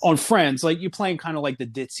 on Friends. Like, you playing kind of like the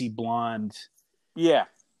ditzy blonde. Yeah.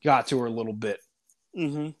 Got to her a little bit.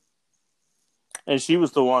 Mm-hmm. And she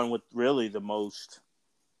was the one with really the most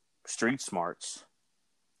street smarts.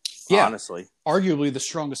 Yeah. Honestly. Arguably the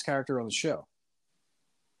strongest character on the show.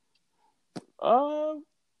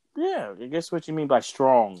 Yeah. I guess what you mean by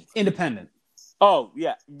strong. Independent. Oh,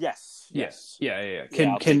 yeah. Yes. Yeah.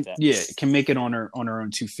 Can make it on her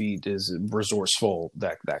own 2 feet, is resourceful,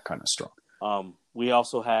 that kind of strong. We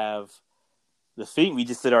also have the theme. We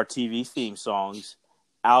just did our TV theme songs.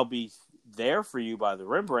 I'll Be There For You by the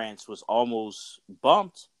Rembrandts was almost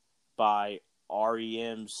bumped by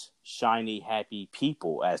REM's Shiny Happy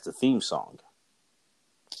People as the theme song.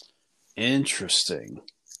 Interesting.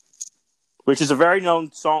 Which is a very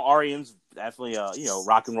known song. REM's definitely a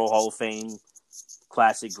Rock and Roll Hall of Fame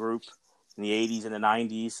classic group in the 80s and the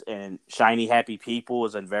 90s, and Shiny Happy People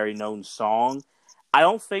is a very known song. I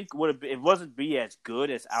don't think it wasn't be as good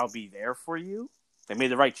as I'll Be There For You. They made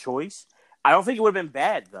the right choice. I don't think it would have been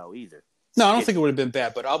bad though either. No, I don't think it would have been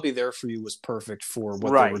bad, but I'll Be There For You was perfect for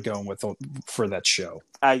what they were going with for that show.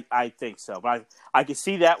 I think so, but I could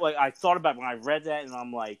see that. Like, I thought about it when I read that, and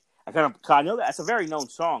I'm like, I know that's a very known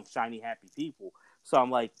song, Shiny Happy People. So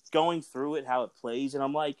I'm like going through it, how it plays, and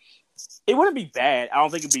I'm like, it wouldn't be bad. I don't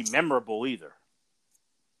think it'd be memorable either.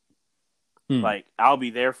 Like, I'll Be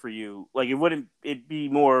There For You. Like, it wouldn't be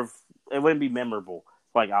memorable.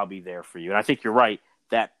 Like, I'll Be There For You. And I think you're right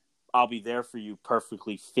that I'll Be There For You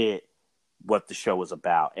perfectly fit what the show was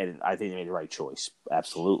about. And I think they made the right choice.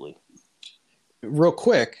 Absolutely. Real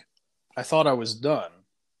quick, I thought I was done,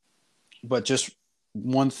 but just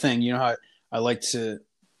one thing, you know how I like to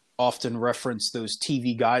often reference those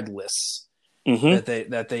TV guide lists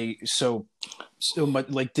that they so much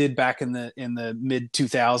like did back in the mid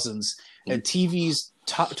 2000s, and TV's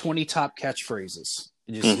top 20 top catchphrases.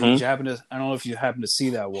 Did you happen to? I don't know if you happen to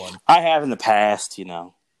see that one. I have in the past.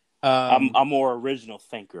 I'm a more original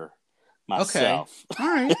thinker myself. Okay. All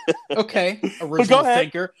right. Okay. Original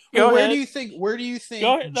thinker. Well, where do you think?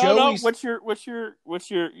 Go ahead. No. What's your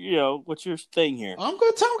thing here? I'm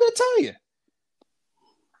going to tell you.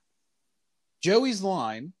 Joey's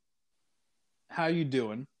line, "How you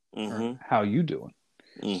doing?" Or, "How you doing?"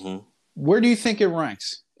 Where do you think it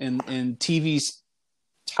ranks in TV's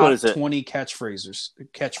top 20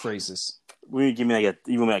 catchphrases? Will you give me like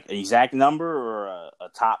an exact number or a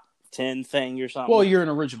top 10 thing or something? Well, you're an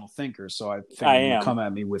original thinker, so I think you come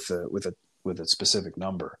at me with a specific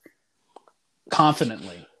number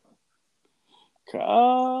confidently.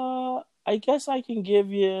 I guess I can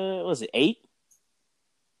give you, what is it, 8?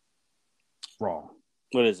 Wrong.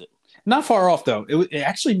 What is it? Not far off though. It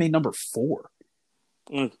actually made number 4.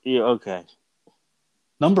 Yeah, okay.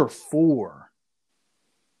 Number 4.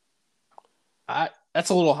 That's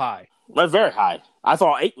a little high. But very high. I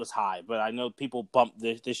thought 8 was high, but I know people bump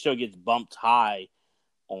this show gets bumped high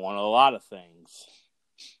on a lot of things.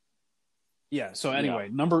 Yeah. So anyway,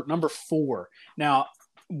 number 4. Now,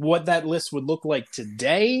 what that list would look like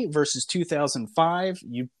today versus 2005,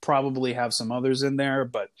 you probably have some others in there,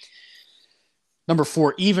 but number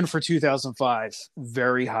 4, even for 2005,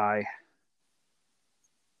 very high.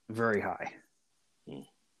 Very high.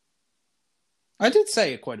 I did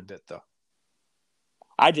say it quite a bit, though.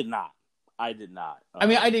 I did not. I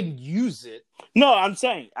mean, I didn't use it. No, I'm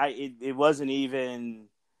saying it wasn't even.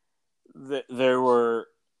 There were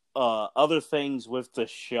other things with the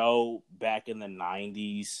show back in the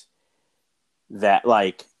 90s that,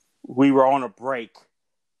 like, we were on a break,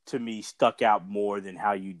 to me, stuck out more than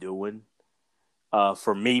How You Doing.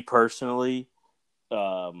 For me personally,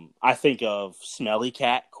 I think of Smelly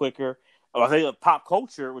Cat quicker. I think of pop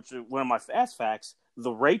culture, which is one of my fast facts.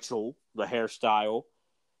 The Rachel, the hairstyle,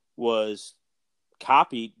 was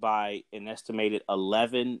copied by an estimated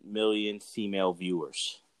 11 million female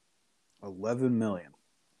viewers. 11 million.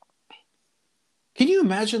 Can you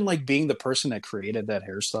imagine, like, being the person that created that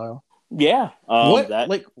hairstyle? Yeah. What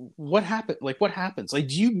happened? Like, what happens? Like,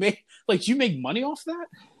 do you make money off that?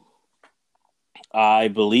 I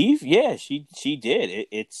believe, yeah, she did.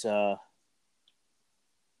 It's a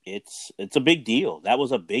big deal. That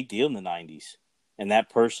was a big deal in the 90s. And that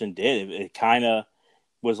person did. It kind of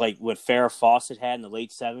was like what Farrah Fawcett had in the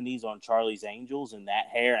late 70s on Charlie's Angels, and that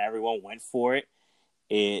hair, and everyone went for it.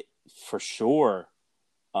 It, for sure,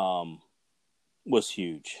 was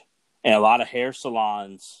huge. And a lot of hair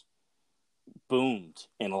salons boomed.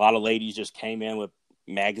 And a lot of ladies just came in with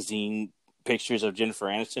magazine pictures of Jennifer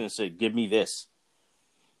Aniston and said, "Give me this."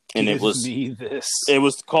 And it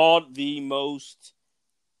was called the most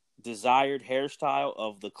desired hairstyle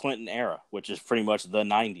of the Clinton era, which is pretty much the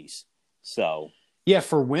 90s. So yeah,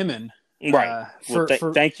 for women, right?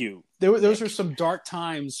 Thank you. Those are some dark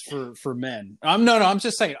times for men. I'm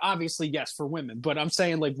just saying. Obviously, yes, for women, but I'm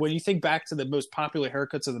saying, like, when you think back to the most popular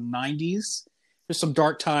haircuts of the 90s, there's some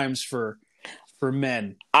dark times for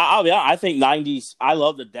men. I think 90s. I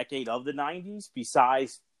love the decade of the 90s.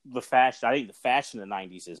 Besides the fashion, I think the fashion in the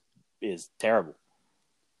 90s is terrible.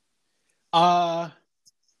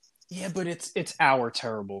 Yeah, but it's our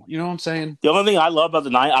terrible. You know what I'm saying? The only thing I love about the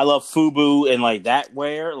 90s, I love FUBU and, like, that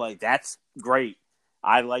wear. Like, that's great.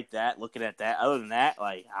 I like that. Looking at that. Other than that,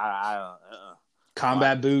 like,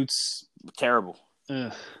 combat boots, terrible.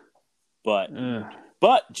 Ugh. But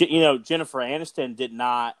Jennifer Aniston did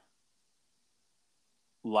not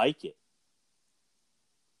like it.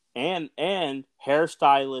 And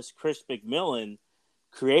hairstylist Chris McMillan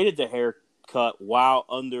created the haircut while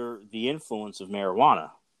under the influence of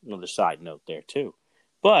marijuana. Another side note there too.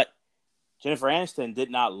 But Jennifer Aniston did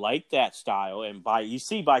not like that style, and by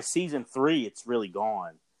season 3, it's really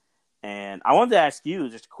gone. And I wanted to ask you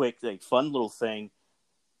just a quick, like, fun little thing.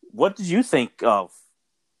 What did you think of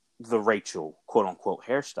the Rachel quote unquote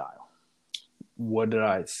hairstyle? What did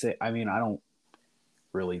I say? I mean, I don't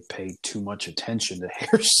really pay too much attention to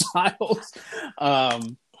hairstyles. I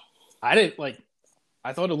didn't like.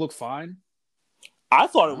 I thought it looked fine. I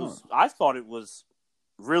thought it was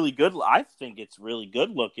really good. I think it's really good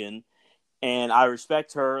looking, and I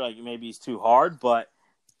respect her. Like, maybe it's too hard, but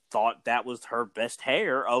thought that was her best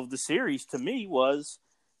hair of the series. To me, was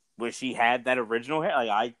when she had that original hair. Like,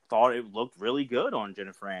 I thought it looked really good on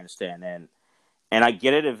Jennifer Aniston, and I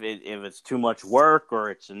get it if it's too much work or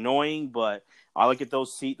it's annoying, but I look at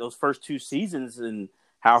those first 2 seasons and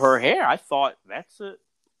how her hair. I thought that's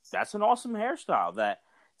an awesome hairstyle that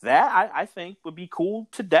I think would be cool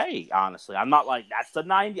today. Honestly, I'm not like that's the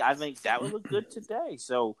 90s. I think that would look good today.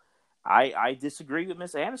 So I disagree with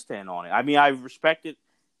Miss Aniston on it. I mean, I respect it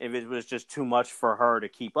if it was just too much for her to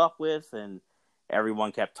keep up with, and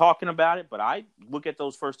everyone kept talking about it. But I look at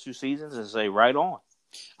those first 2 seasons and say, right on.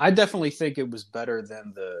 I definitely think it was better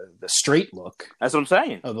than the straight look. That's what I'm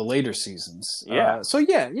saying. Of the later seasons. Yeah. So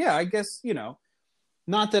yeah, I guess,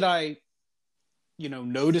 not that I,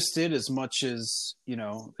 noticed it as much as,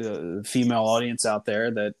 the female audience out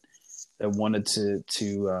there that wanted to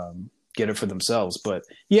get it for themselves. But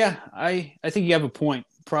yeah, I think you have a point.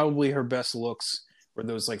 Probably her best looks were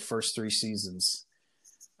those, like, first 3 seasons.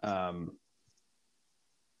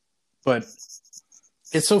 But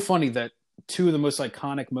it's so funny that 2 of the most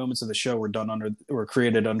iconic moments of the show were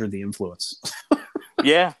created under the influence.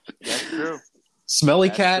 Yeah, that's true. Smelly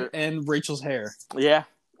Cat and Rachel's hair. Yeah,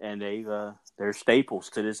 and they're staples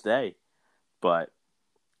to this day. But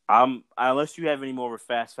unless you have any more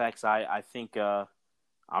fast facts, I think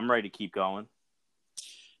I'm ready to keep going.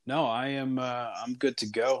 No, I am. I'm good to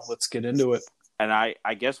go. Let's get into it. And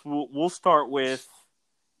I guess we'll start with,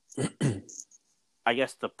 I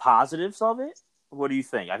guess, the positives of it. What do you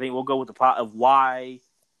think? I think we'll go with the of why,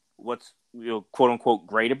 what's, quote unquote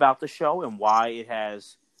great about the show, and why it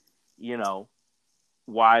has, you know,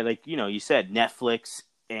 why, like, you said Netflix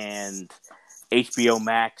and HBO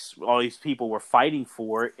Max, all these people were fighting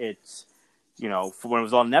for it. It's, for when it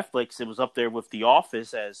was on Netflix, it was up there with The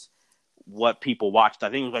Office as what people watched.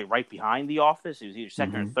 I think it was like right behind The Office. It was either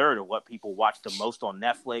second or third of what people watched the most on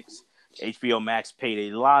Netflix. HBO Max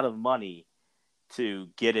paid a lot of money to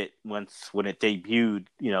get it when it debuted,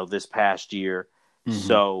 this past year.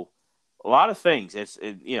 So a lot of things. It's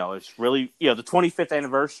really, the 25th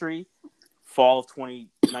anniversary, fall of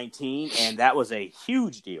 2019, and that was a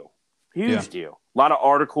huge deal. Huge deal. A lot of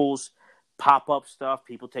articles, pop-up stuff,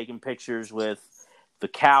 people taking pictures with the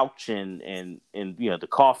couch and the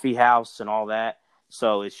coffee house and all that.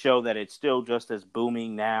 So it showed that it's still just as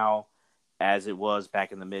booming now as it was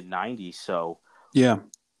back in the mid 90s. So yeah,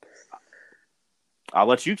 I'll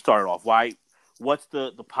let you start it off. What's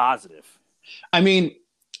the positive? I mean,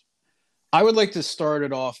 I would like to start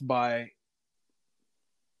it off by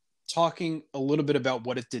talking a little bit about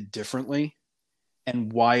what it did differently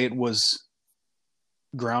and why it was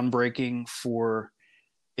groundbreaking for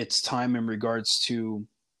its time in regards to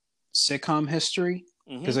sitcom history,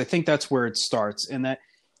 because I think that's where it starts, and that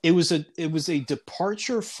it was a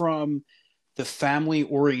departure from the family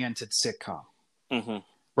oriented sitcom.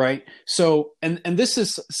 Right. So, and this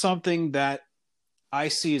is something that I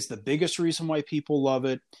see as the biggest reason why people love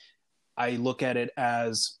it. I look at it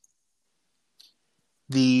as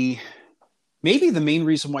maybe the main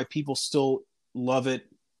reason why people still love it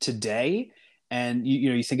today. And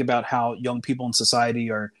you think about how young people in society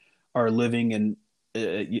are living in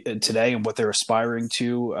today and what they're aspiring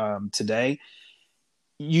to today.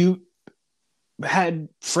 You had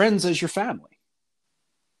Friends as your family.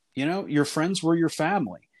 Your friends were your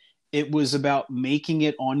family. It was about making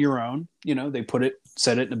it on your own. They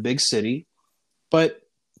set it in a big city, but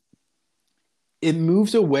it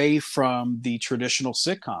moved away from the traditional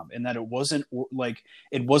sitcom in that it wasn't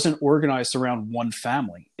organized around one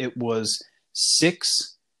family. It was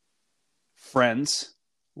 6 friends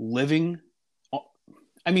living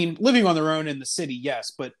on their own in the city,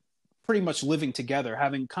 yes, but pretty much living together,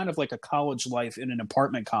 having kind of like a college life in an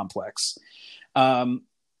apartment complex,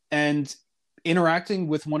 and interacting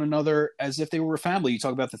with one another as if they were a family. You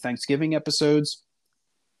talk about the Thanksgiving episodes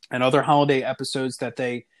and other holiday episodes that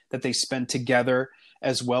they spent together,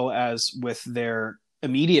 as well as with their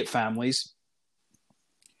immediate families.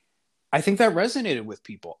 I think that resonated with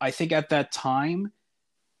people. I think at that time,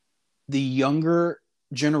 the younger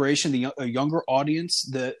generation, a younger audience,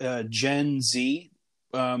 the Gen Z,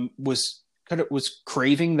 was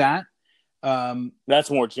craving that.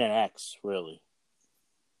 That's more Gen X, really.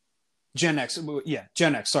 Gen X, yeah,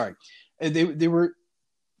 Gen X. Sorry, they were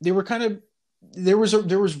kind of there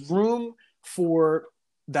was room for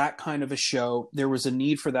that kind of a show. There was a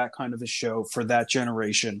need for that kind of a show for that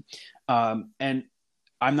generation, and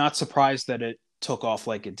I'm not surprised that it took off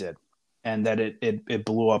like it did, and that it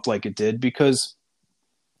blew up like it did, because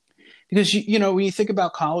when you think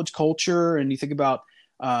about college culture and you think about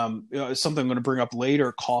something I'm going to bring up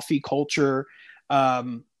later, coffee culture.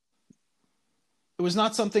 It was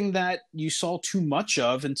not something that you saw too much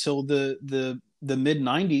of until the mid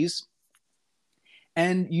 90s.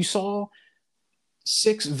 And you saw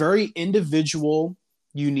 6 very individual,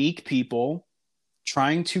 unique people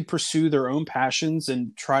trying to pursue their own passions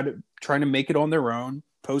and trying to make it on their own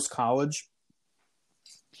post college.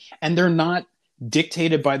 And they're not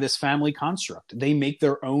dictated by this family construct. They make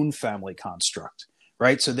their own family construct,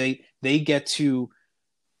 right? So they get to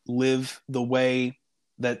live the way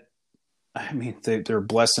that, they're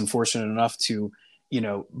blessed and fortunate enough to,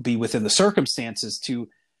 be within the circumstances to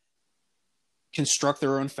construct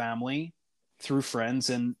their own family through friends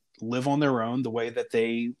and live on their own the way that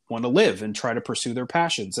they want to live and try to pursue their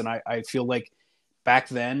passions. And I feel like back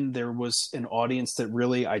then there was an audience that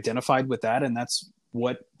really identified with that, and that's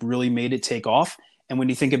what really made it take off. And when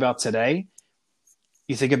you think about today,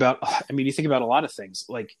 you think about a lot of things.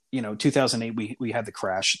 Like, 2008, we had the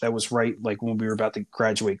crash. That was right, like when we were about to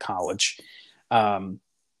graduate college,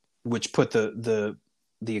 which put the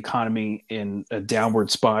economy in a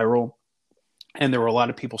downward spiral. And there were a lot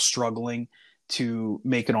of people struggling to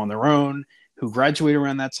make it on their own who graduated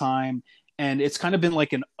around that time. And it's kind of been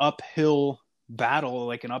like an uphill battle,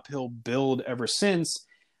 like an uphill build ever since.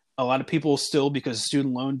 A lot of people still, because of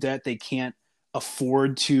student loan debt, they can't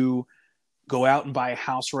afford to go out and buy a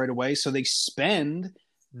house right away. So they spend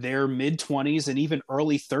their mid-20s and even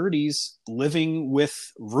early 30s living with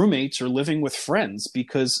roommates or living with friends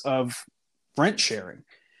because of rent sharing.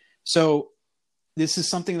 So this is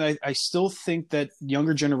something that I still think that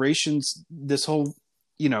younger generations, this whole,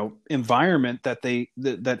 environment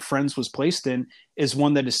that Friends was placed in is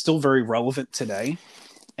one that is still very relevant today.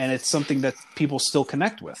 And it's something that people still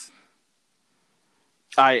connect with.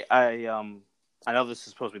 I know this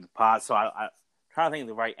is supposed to be the pod, so I trying to think of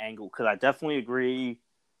the right angle, because I definitely agree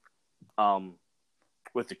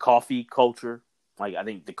with the coffee culture. Like, I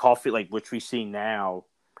think the coffee, like, which we see now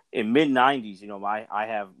in mid 90s, I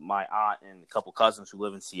have my aunt and a couple cousins who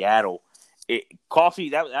live in Seattle. Coffee,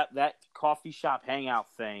 that coffee shop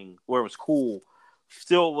hangout thing where it was cool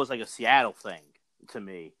still was like a Seattle thing to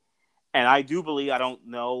me. And I do believe, I don't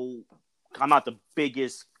know, I'm not the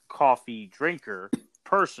biggest coffee drinker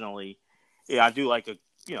personally. Yeah, I do like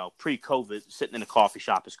pre-COVID, sitting in a coffee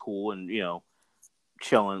shop is cool, and,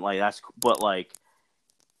 chilling, like, that's, but like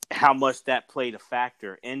how much that played a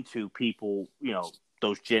factor into people,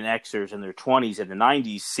 those Gen Xers in their 20s and the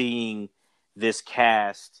 90s, seeing this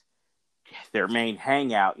cast, their main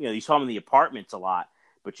hangout. You saw them in the apartments a lot,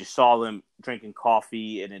 but you saw them drinking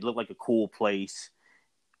coffee, and it looked like a cool place.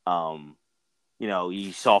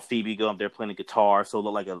 You saw Phoebe go up there playing a guitar, so it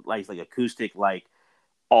looked like acoustic, like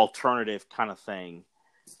alternative kind of thing.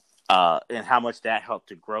 And how much that helped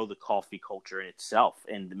to grow the coffee culture in itself,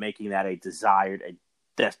 and making that a desired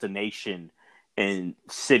destination in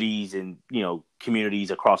cities and communities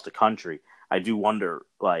across the country. I do wonder,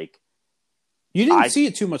 like, you didn't see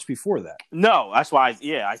it too much before that. No, that's why.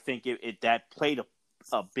 I think it that played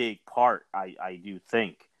a big part. I do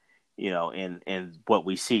think, in what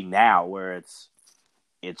we see now, where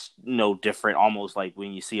it's no different. Almost like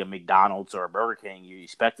when you see a McDonald's or a Burger King, you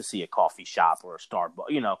expect to see a coffee shop or a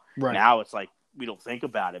Starbucks. Right. Now it's like we don't think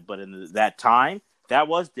about it, but in that time, that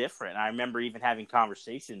was different. I remember even having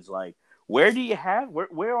conversations like, where is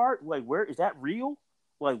that real?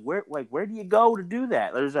 Where do you go to do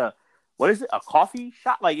that? There's what is it? A coffee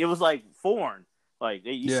shop? Like, it was like foreign. Like,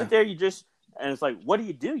 you sit there, and it's like, what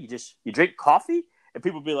do? You drink coffee? And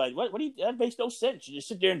people be like, what do you, that makes no sense. You just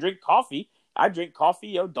sit there and drink coffee. I drink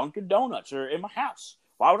coffee, Dunkin' Donuts, or in my house.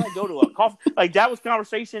 Why would I go to a coffee? Like, that was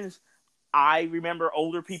conversations I remember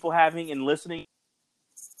older people having and listening.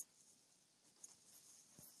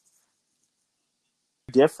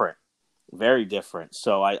 Different. Very different.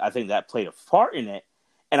 So I think that played a part in it.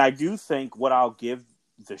 And I do think what I'll give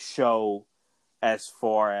the show, as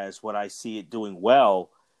far as what I see it doing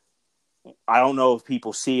well, I don't know if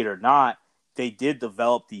people see it or not, they did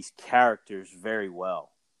develop these characters very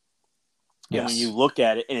well. Yes. And when you look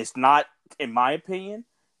at it, and it's not, in my opinion,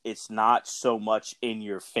 it's not so much in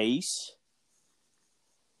your face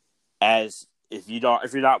as if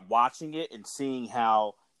you're not watching it and seeing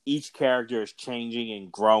how each character is changing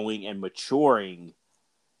and growing and maturing,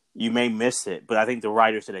 you may miss it. But I think the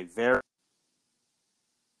writers did a very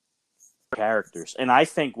characters. And I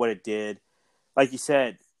think what it did, like you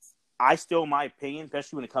said, in my opinion,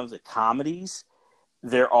 especially when it comes to comedies,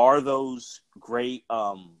 there are those great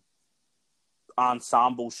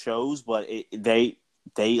ensemble shows, but they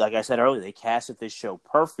like I said earlier, they casted this show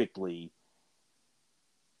perfectly,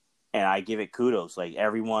 and I give it kudos. Like,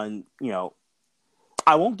 everyone,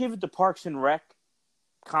 I won't give it the Parks and Rec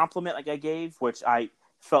compliment like I gave, which I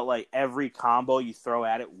felt like every combo you throw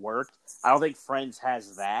at it worked. I don't think Friends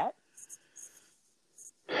has that.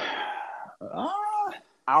 I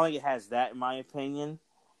don't think it has that, in my opinion.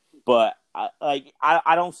 But I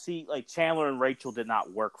don't see, like, Chandler and Rachel did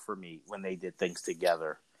not work for me when they did things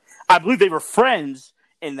together. I believe they were friends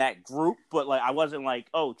in that group, but like, I wasn't like,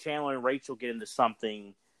 oh, Chandler and Rachel get into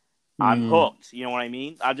something, I'm hooked. You know what I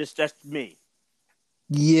mean? That's me.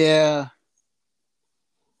 Yeah.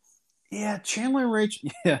 Yeah, Chandler and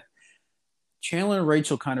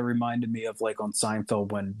Rachel kind of reminded me of, like, on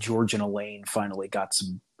Seinfeld when George and Elaine finally got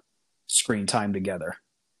some screen time together.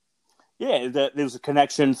 Yeah, there was a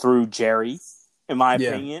connection through Jerry, in my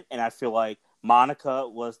opinion, and I feel like Monica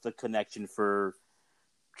was the connection for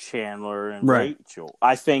Chandler and Rachel.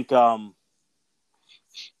 I think Ross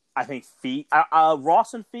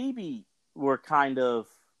and Phoebe were kind of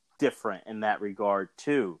different in that regard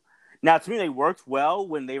too. Now, to me, they worked well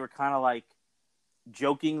when they were kind of like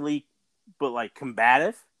jokingly, but like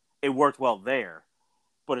combative. It worked well there.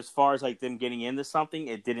 But as far as like them getting into something,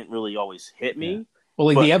 it didn't really always hit me. Yeah.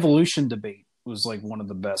 Well, the evolution debate was like one of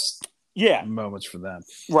the best moments for them.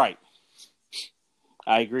 Right.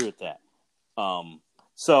 I agree with that.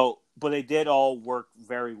 But they did all work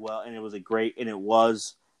very well, and it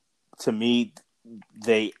was, to me,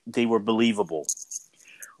 they were believable.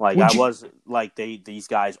 Like Would I you was like these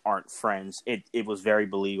guys aren't friends. It was very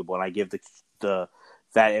believable, and I give the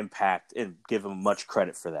that impact and give them much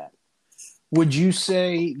credit for that. would you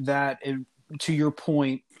say that to your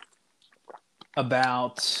point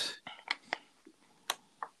about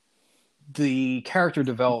the character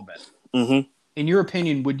development? Mm-hmm. In your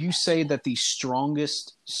opinion, would you say that the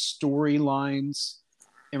strongest storylines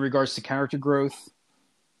in regards to character growth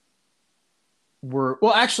were?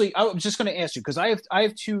 Well, actually, I was just going to ask you because I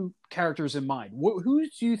have two characters in mind. Who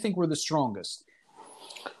do you think were the strongest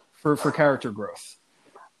for character growth?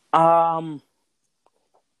 Um,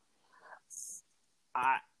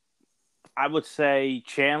 I I would say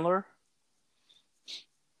Chandler.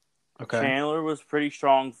 Okay, Chandler was pretty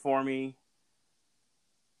strong for me.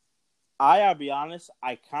 I'll be honest.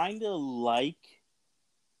 I kind of like.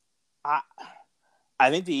 I I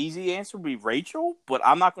think the easy answer would be Rachel, but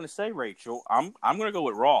I'm not going to say Rachel. I'm going to go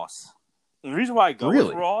with Ross. And the reason why I go with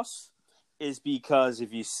really? Ross is because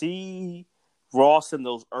if you see Ross in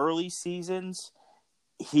those early seasons,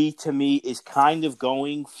 he to me is kind of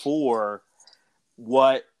going for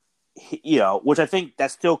what which I think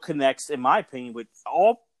that still connects, in my opinion, with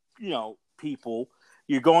all people.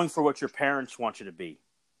 You're going for what your parents want you to be.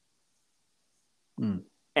 Mm.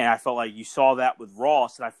 And I felt like you saw that with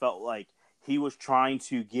Ross, and I felt like he was trying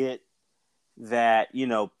to get that,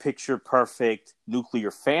 picture perfect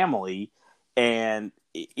nuclear family. And,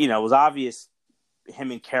 it was obvious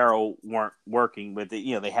him and Carol weren't working, but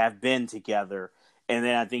they have been together. And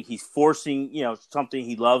then I think he's forcing, something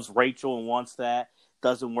he loves Rachel and wants that.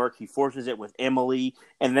 Doesn't work. He forces it with Emily.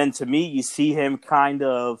 And then to me, you see him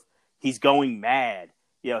he's going mad.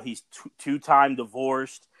 He's two-time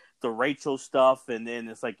divorced, the Rachel stuff, and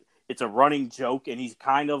then it's a running joke, and he's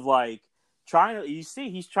kind of like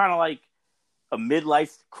he's trying to like a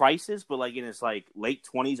midlife crisis, but like in his like late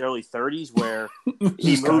 20s, early 30s, where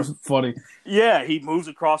he Just kind moves. of funny. Yeah, he moves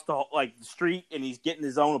across the street, and he's getting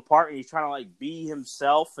his own apartment. He's trying to like be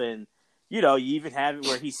himself, and you even have it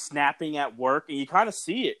where he's snapping at work, and you kind of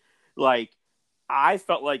see it. Like I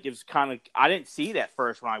felt like it was kind of I didn't see that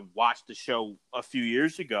first when I watched the show a few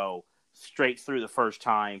years ago, straight through the first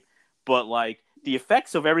time. But like the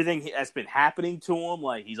effects of everything that's been happening to him,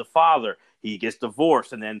 like he's a father, he gets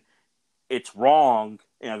divorced, and then it's wrong.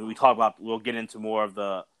 We'll get into more of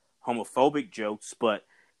the homophobic jokes, but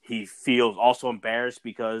he feels also embarrassed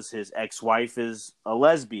because his ex-wife is a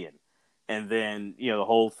lesbian. And then, the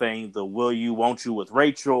whole thing, the will you, won't you with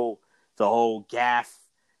Rachel, the whole gaff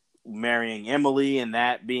marrying Emily and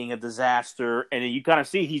that being a disaster. And then you kind of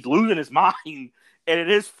see he's losing his mind. And it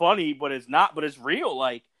is funny, but it's not, but it's real.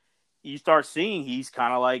 Like, you start seeing he's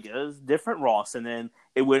kind of like a different Ross. And then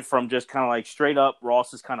it went from just kind of like straight up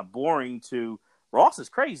Ross is kind of boring to Ross is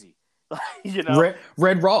crazy.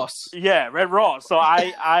 Red Ross. Yeah, Red Ross. So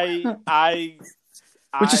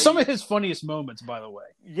Which is some of his funniest moments, by the way.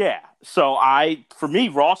 Yeah. So for me,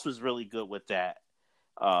 Ross was really good with that.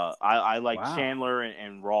 I like Chandler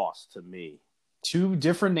and Ross to me. Two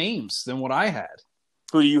different names than what I had.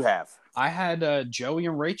 Who do you have? I had Joey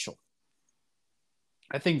and Rachel.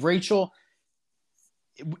 I think Rachel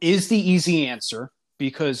is the easy answer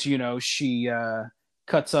because, she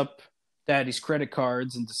cuts up daddy's credit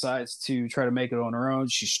cards and decides to try to make it on her own.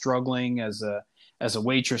 She's struggling as a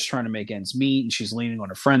waitress trying to make ends meet, and she's leaning on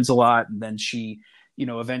her friends a lot. And then she,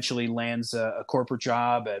 eventually lands a corporate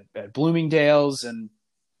job at Bloomingdale's and,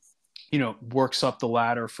 works up the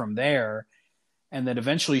ladder from there. And then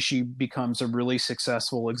eventually she becomes a really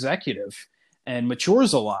successful executive and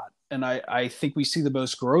matures a lot. And I think we see the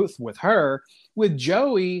most growth with her. With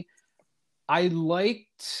Joey, I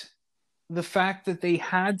liked the fact that they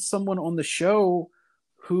had someone on the show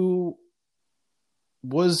who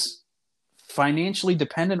was financially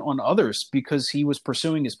dependent on others because he was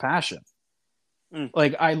pursuing his passion.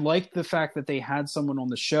 Like, I liked the fact that they had someone on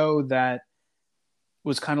the show that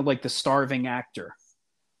was kind of like the starving actor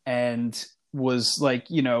and was like,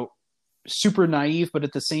 super naive, but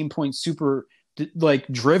at the same point, super like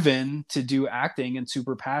driven to do acting and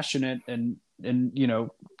super passionate and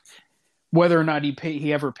whether or not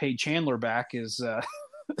he ever paid Chandler back is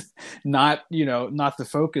not the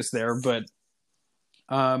focus there, but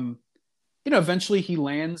eventually he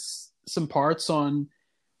lands some parts on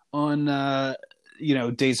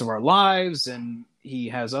Days of Our Lives, and he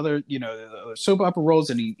has other soap opera roles,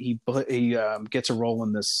 and he gets a role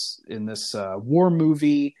in this war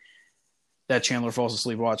movie that Chandler falls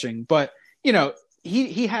asleep watching. But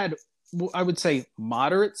he had, I would say,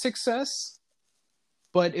 moderate success,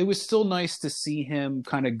 but it was still nice to see him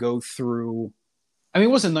kind of go through. I mean,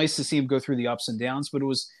 it wasn't nice to see him go through the ups and downs, but it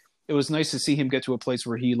was it was nice to see him get to a place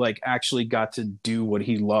where he like actually got to do what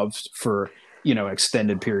he loves for,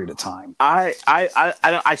 extended period of time.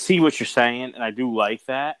 I see what you're saying, and I do like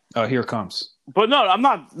that. Oh, here it comes. But no, I'm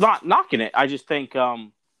not knocking it. I just think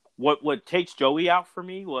what takes Joey out for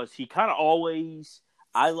me was he kind of always.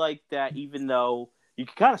 I like that, even though you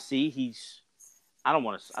can kind of see he's. I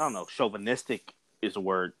don't know. Chauvinistic is a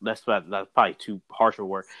word. That's probably too harsh a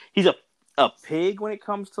word. He's a pig when it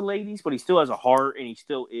comes to ladies, but he still has a heart, and he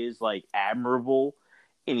still is like admirable,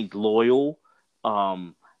 and he's loyal.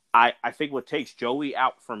 I think what takes Joey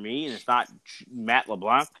out for me, and it's not Matt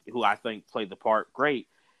LeBlanc, who I think played the part great.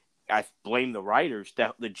 I blame the writers.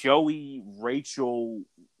 That the Joey Rachel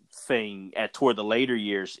thing toward the later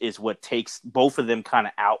years is what takes both of them kind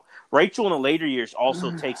of out. Rachel in the later years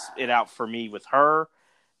also takes it out for me with her.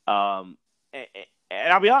 And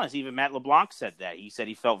I'll be honest, even Matt LeBlanc said that. He said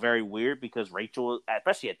he felt very weird because Rachel,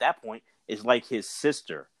 especially at that point, is like his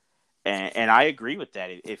sister. And I agree with that.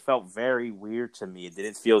 It felt very weird to me. It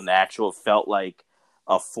didn't feel natural. It felt like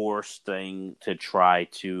a forced thing to try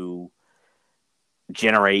to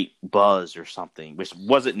generate buzz or something, which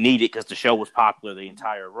wasn't needed because the show was popular the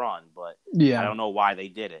entire run. But I don't know why they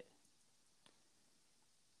did it.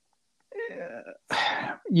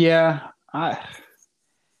 Yeah,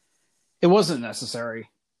 it wasn't necessary.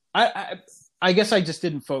 I guess I just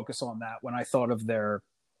didn't focus on that when I thought of their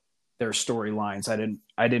storylines.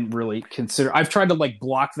 I didn't really consider. I've tried to like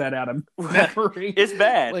block that out of memory. It's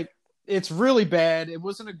bad. Like it's really bad. It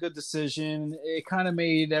wasn't a good decision. It kind of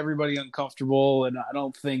made everybody uncomfortable, and I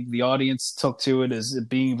don't think the audience took to it as it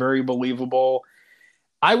being very believable.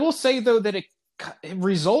 I will say though that it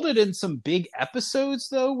resulted in some big episodes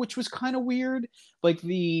though, which was kind of weird. Like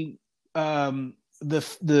the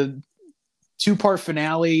 2-part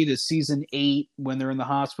finale to season 8 when they're in the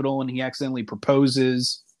hospital and he accidentally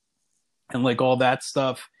proposes and like all that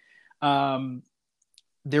stuff.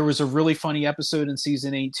 There was a really funny episode in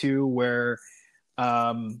season 8 too, where,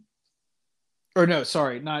 not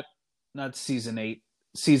season 8,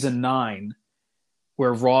 season 9,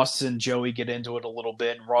 where Ross and Joey get into it a little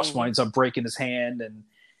bit, and Ross winds up breaking his hand and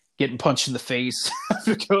getting punched in the face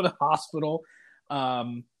to go to the hospital.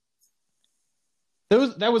 That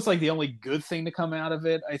was like the only good thing to come out of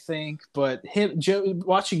it, I think. But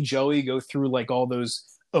watching Joey go through like all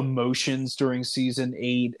those emotions during season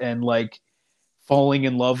 8 and like falling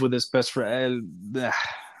in love with his best friend,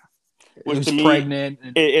 who's pregnant.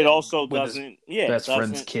 It also doesn't. Best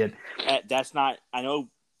friend's kid. That's not. I know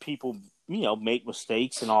people, make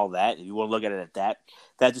mistakes and all that. If you want to look at it at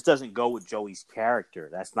that just doesn't go with Joey's character.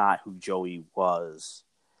 That's not who Joey was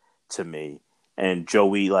to me. And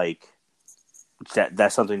Joey, like,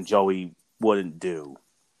 that's something Joey wouldn't do.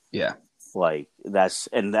 Yeah. Like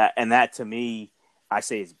that to me, I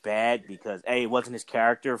say it's bad because it wasn't his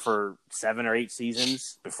character for 7 or 8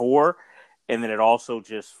 seasons before, and then it also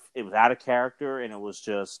it was out of character, and it was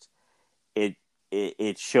just it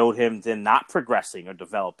showed him then not progressing or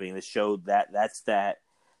developing. It showed that's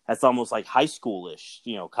almost like high schoolish,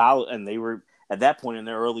 college, and they were at that point in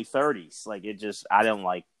their early 30s. Like I don't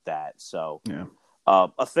like that. So yeah. A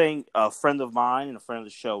friend of mine and a friend of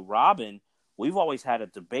the show, Robin, we've always had a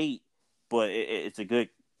debate, but it's a good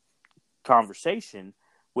conversation,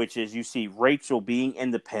 which is you see Rachel being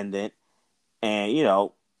independent,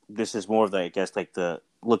 and this is more of I guess like the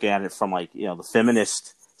looking at it from like the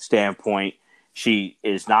feminist standpoint. She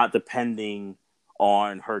is not depending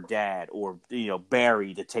on her dad or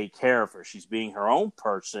Barry to take care of her. She's being her own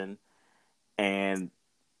person, and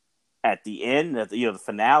at the end of the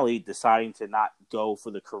finale, deciding to not go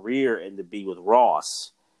for the career and to be with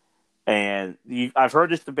Ross. And I've heard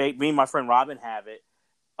this debate. Me and my friend Robin have it.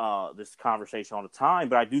 This conversation all the time,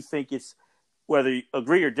 but I do think it's whether you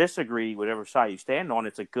agree or disagree, whatever side you stand on,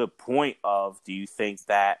 it's a good point of do you think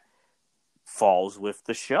that falls with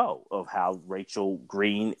the show of how Rachel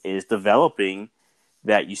Green is developing,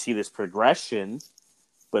 that you see this progression,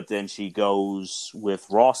 but then she goes with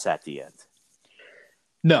Ross at the end.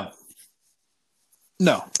 No,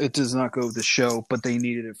 it does not go with the show, but they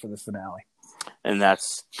needed it for the finale. And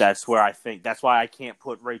that's where I think that's why I can't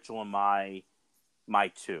put Rachel in my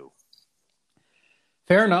 2.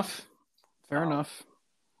 Fair enough.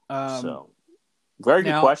 So, very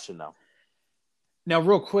good question, though. Now,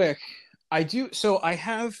 real quick, I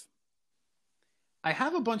have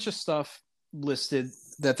a bunch of stuff listed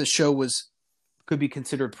that the show could be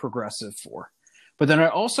considered progressive for, but then I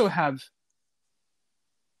also have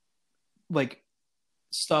like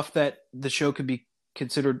stuff that the show could be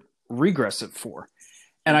considered regressive for,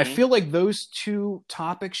 and I feel like those two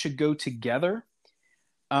topics should go together.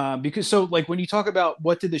 Because so like when you talk about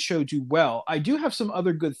what did the show do well, I do have some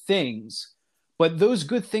other good things, but those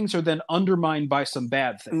good things are then undermined by some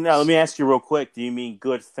bad Now, let things. me ask you real quick. Do you mean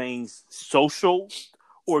good things social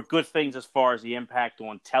or good things as far as the impact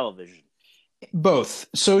on television? Both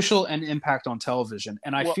social and impact on television.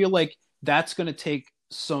 And I Well, feel like that's going to take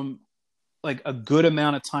some like a good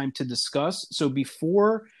amount of time to discuss. So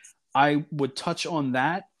before I would touch on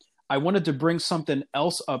that, I wanted to bring something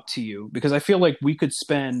else up to you because I feel like we could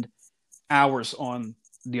spend hours on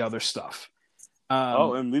the other stuff.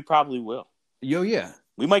 oh, Um, and we probably will. yeah.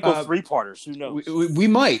 We might go Uh, three parters. Who we, knows? we, we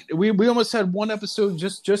might. We almost had one episode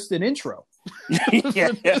just an intro.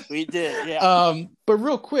 Yeah, we did. Yeah. But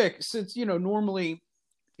real quick, since normally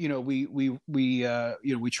we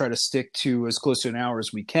try to stick to as close to an hour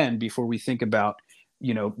as we can before we think about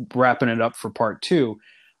wrapping it up for part two.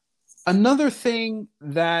 Another thing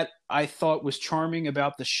that I thought was charming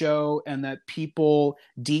about the show and that people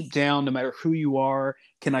deep down, no matter who you are,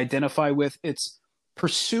 can identify with, it's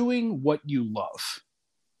pursuing what you love.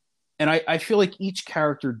 And I feel like each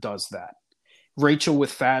character does that. Rachel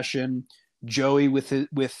with fashion, Joey with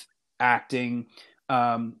acting,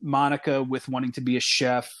 Monica with wanting to be a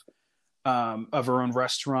chef of her own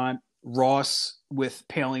restaurant, Ross with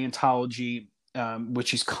paleontology, which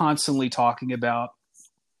he's constantly talking about.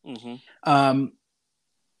 Mm-hmm.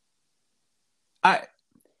 I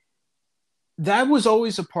that was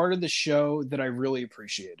always a part of the show that I really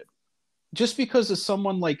appreciated, just because of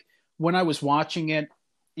someone like when I was watching it.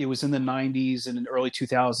 It was in the 90s and in early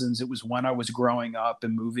 2000s. It was when I was growing up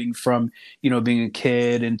and moving from, being a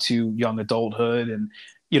kid into young adulthood. And,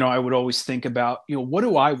 I would always think about, what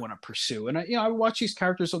do I want to pursue? And I would watch these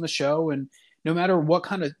characters on the show, and no matter what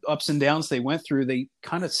kind of ups and downs they went through, they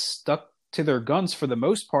kind of stuck to their guns for the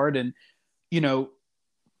most part. And, you know,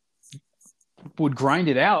 would grind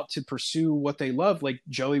it out to pursue what they loved. Like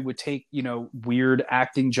Joey would take, weird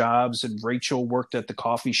acting jobs, and Rachel worked at the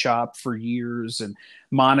coffee shop for years, and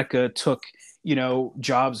Monica took,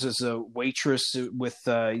 jobs as a waitress with,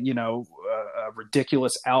 a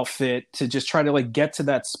ridiculous outfit to just try to like get to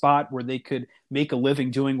that spot where they could make a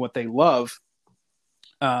living doing what they love.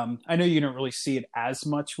 I know you don't really see it as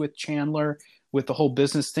much with Chandler with the whole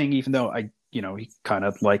business thing, even though he kind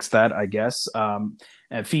of likes that, I guess.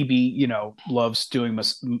 And Phoebe, loves doing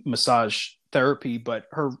massage therapy, but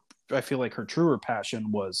I feel like her truer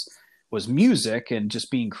passion was music and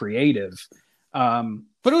just being creative.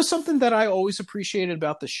 But it was something that I always appreciated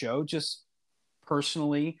about the show, just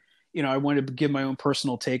personally. I wanted to give my own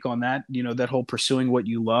personal take on that, that whole pursuing what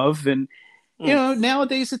you love. And,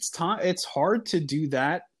 nowadays it's hard to do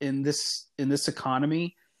that in this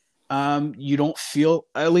economy. You don't feel,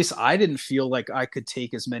 at least I didn't feel like I could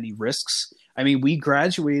take as many risks. I mean, we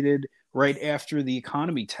graduated right after the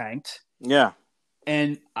economy tanked. Yeah.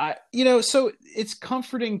 And so it's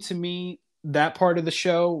comforting to me, that part of the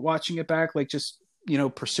show, watching it back, like just,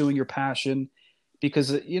 pursuing your passion, because,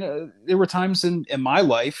 there were times in my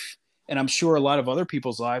life, and I'm sure a lot of other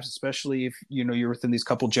people's lives, especially if, you're within these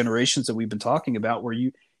couple generations that we've been talking about, where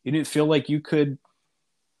you didn't feel like you could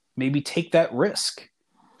maybe take that risk.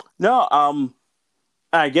 No,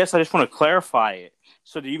 I guess I just want to clarify it.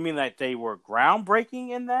 So do you mean that they were groundbreaking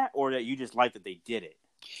in that, or that you just like that they did it?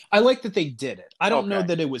 I like that they did it. I don't know Okay.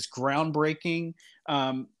 that it was groundbreaking,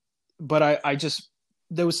 but I just,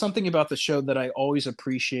 there was something about the show that I always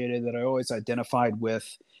appreciated, that I always identified with,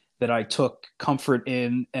 that I took comfort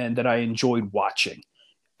in, and that I enjoyed watching,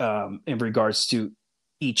 in regards to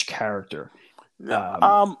each character.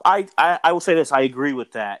 I will say this. I agree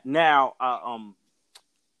with that. Now,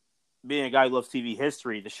 being a guy who loves TV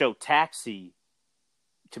history, the show Taxi,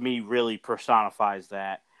 to me, really personifies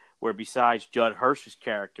that. Where besides Judd Hirsch's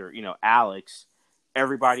character, Alex,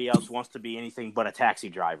 everybody else wants to be anything but a taxi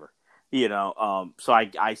driver. So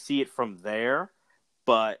I see it from there.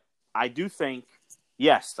 But I do think,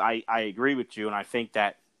 yes, I agree with you, and I think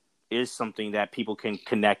that is something that people can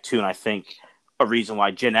connect to, and I think a reason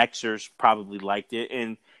why Gen Xers probably liked it,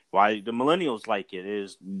 and why the millennials like it,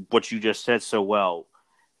 is what you just said so well,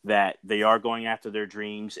 that they are going after their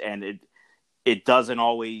dreams, and it doesn't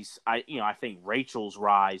always. I think Rachel's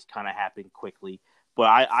rise kind of happened quickly, but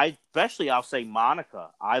I especially, I'll say Monica.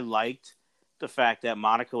 I liked the fact that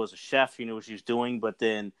Monica was a chef, knew what she was doing, but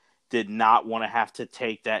then did not want to have to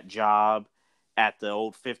take that job at the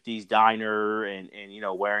old 50s diner and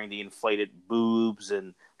wearing the inflated boobs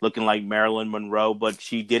and looking like Marilyn Monroe, but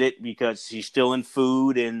she did it because she's still in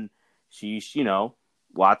food, and she's, a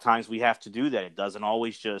lot of times we have to do that. It doesn't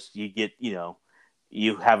always just, you get,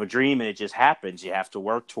 you have a dream and it just happens. You have to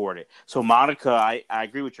work toward it. So Monica, I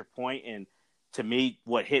agree with your point, and to me,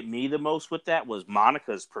 what hit me the most with that was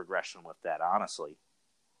Monica's progression with that, honestly.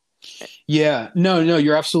 Yeah, no,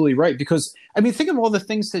 you're absolutely right. Because I mean, think of all the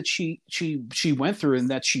things that she went through and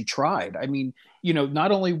that she tried. I mean,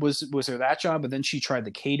 not only was there that job, but then she tried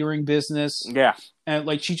the catering business, Yeah. and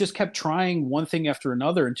like she just kept trying one thing after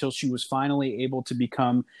another until she was finally able to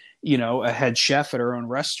become, a head chef at her own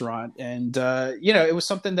restaurant. And it was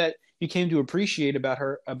something that you came to appreciate about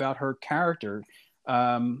her character,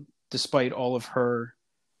 despite all of her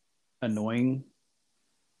annoying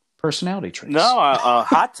personality traits. No,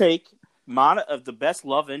 hot take. Of the best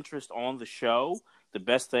love interest on the show, the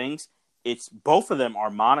best things, it's both of them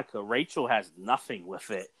are Monica. Rachel has nothing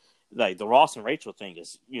with it. Like the Ross and Rachel thing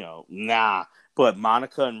is, nah. But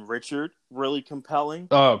Monica and Richard, really compelling.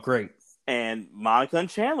 Oh, great. And Monica and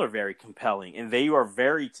Chandler, very compelling. And they are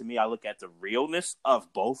very, to me, I look at the realness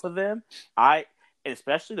of both of them.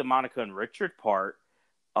 Especially the Monica and Richard part,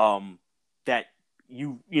 that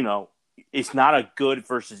it's not a good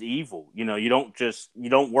versus evil. You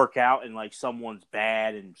don't work out and like someone's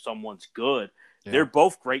bad and someone's good. Yeah. They're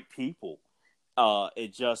both great people.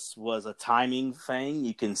 It just was a timing thing.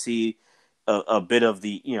 You can see a bit of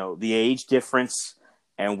the age difference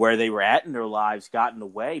and where they were at in their lives got in the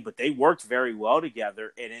way, but they worked very well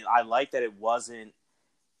together. And I like that it wasn't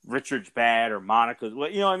Richard's bad or Monica's.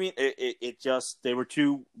 Well, I mean, it just, they were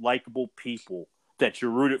two likable people that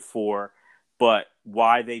you're rooted for. But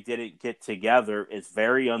why they didn't get together is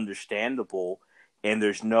very understandable, and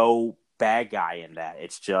there's no bad guy in that.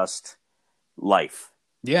 It's just life.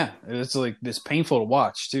 Yeah, it's like it's painful to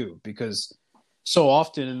watch too, because so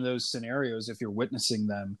often in those scenarios, if you're witnessing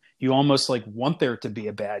them, you almost like want there to be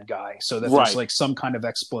a bad guy, so that there's like some kind of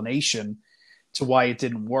explanation to why it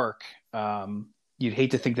didn't work. You'd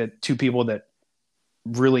hate to think that two people that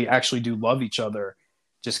really actually do love each other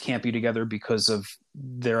just can't be together because of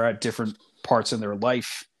they're at different parts in their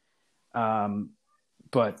life.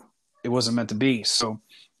 But it wasn't meant to be. So,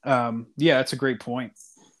 yeah, that's a great point.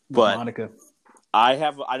 But Monica, I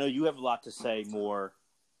know you have a lot to say more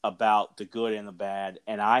about the good and the bad,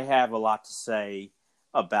 and I have a lot to say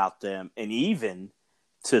about them, and even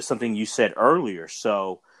to something you said earlier.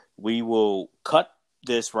 So we will cut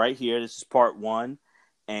this right here. This is part 1,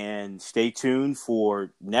 and stay tuned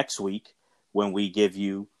for next week when we give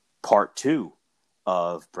you part 2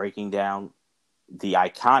 of breaking down the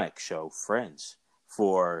iconic show Friends.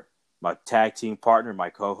 For my tag team partner, my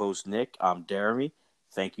co-host Nick, I'm Deremy.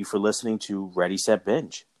 Thank you for listening to Ready Set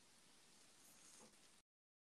Binge.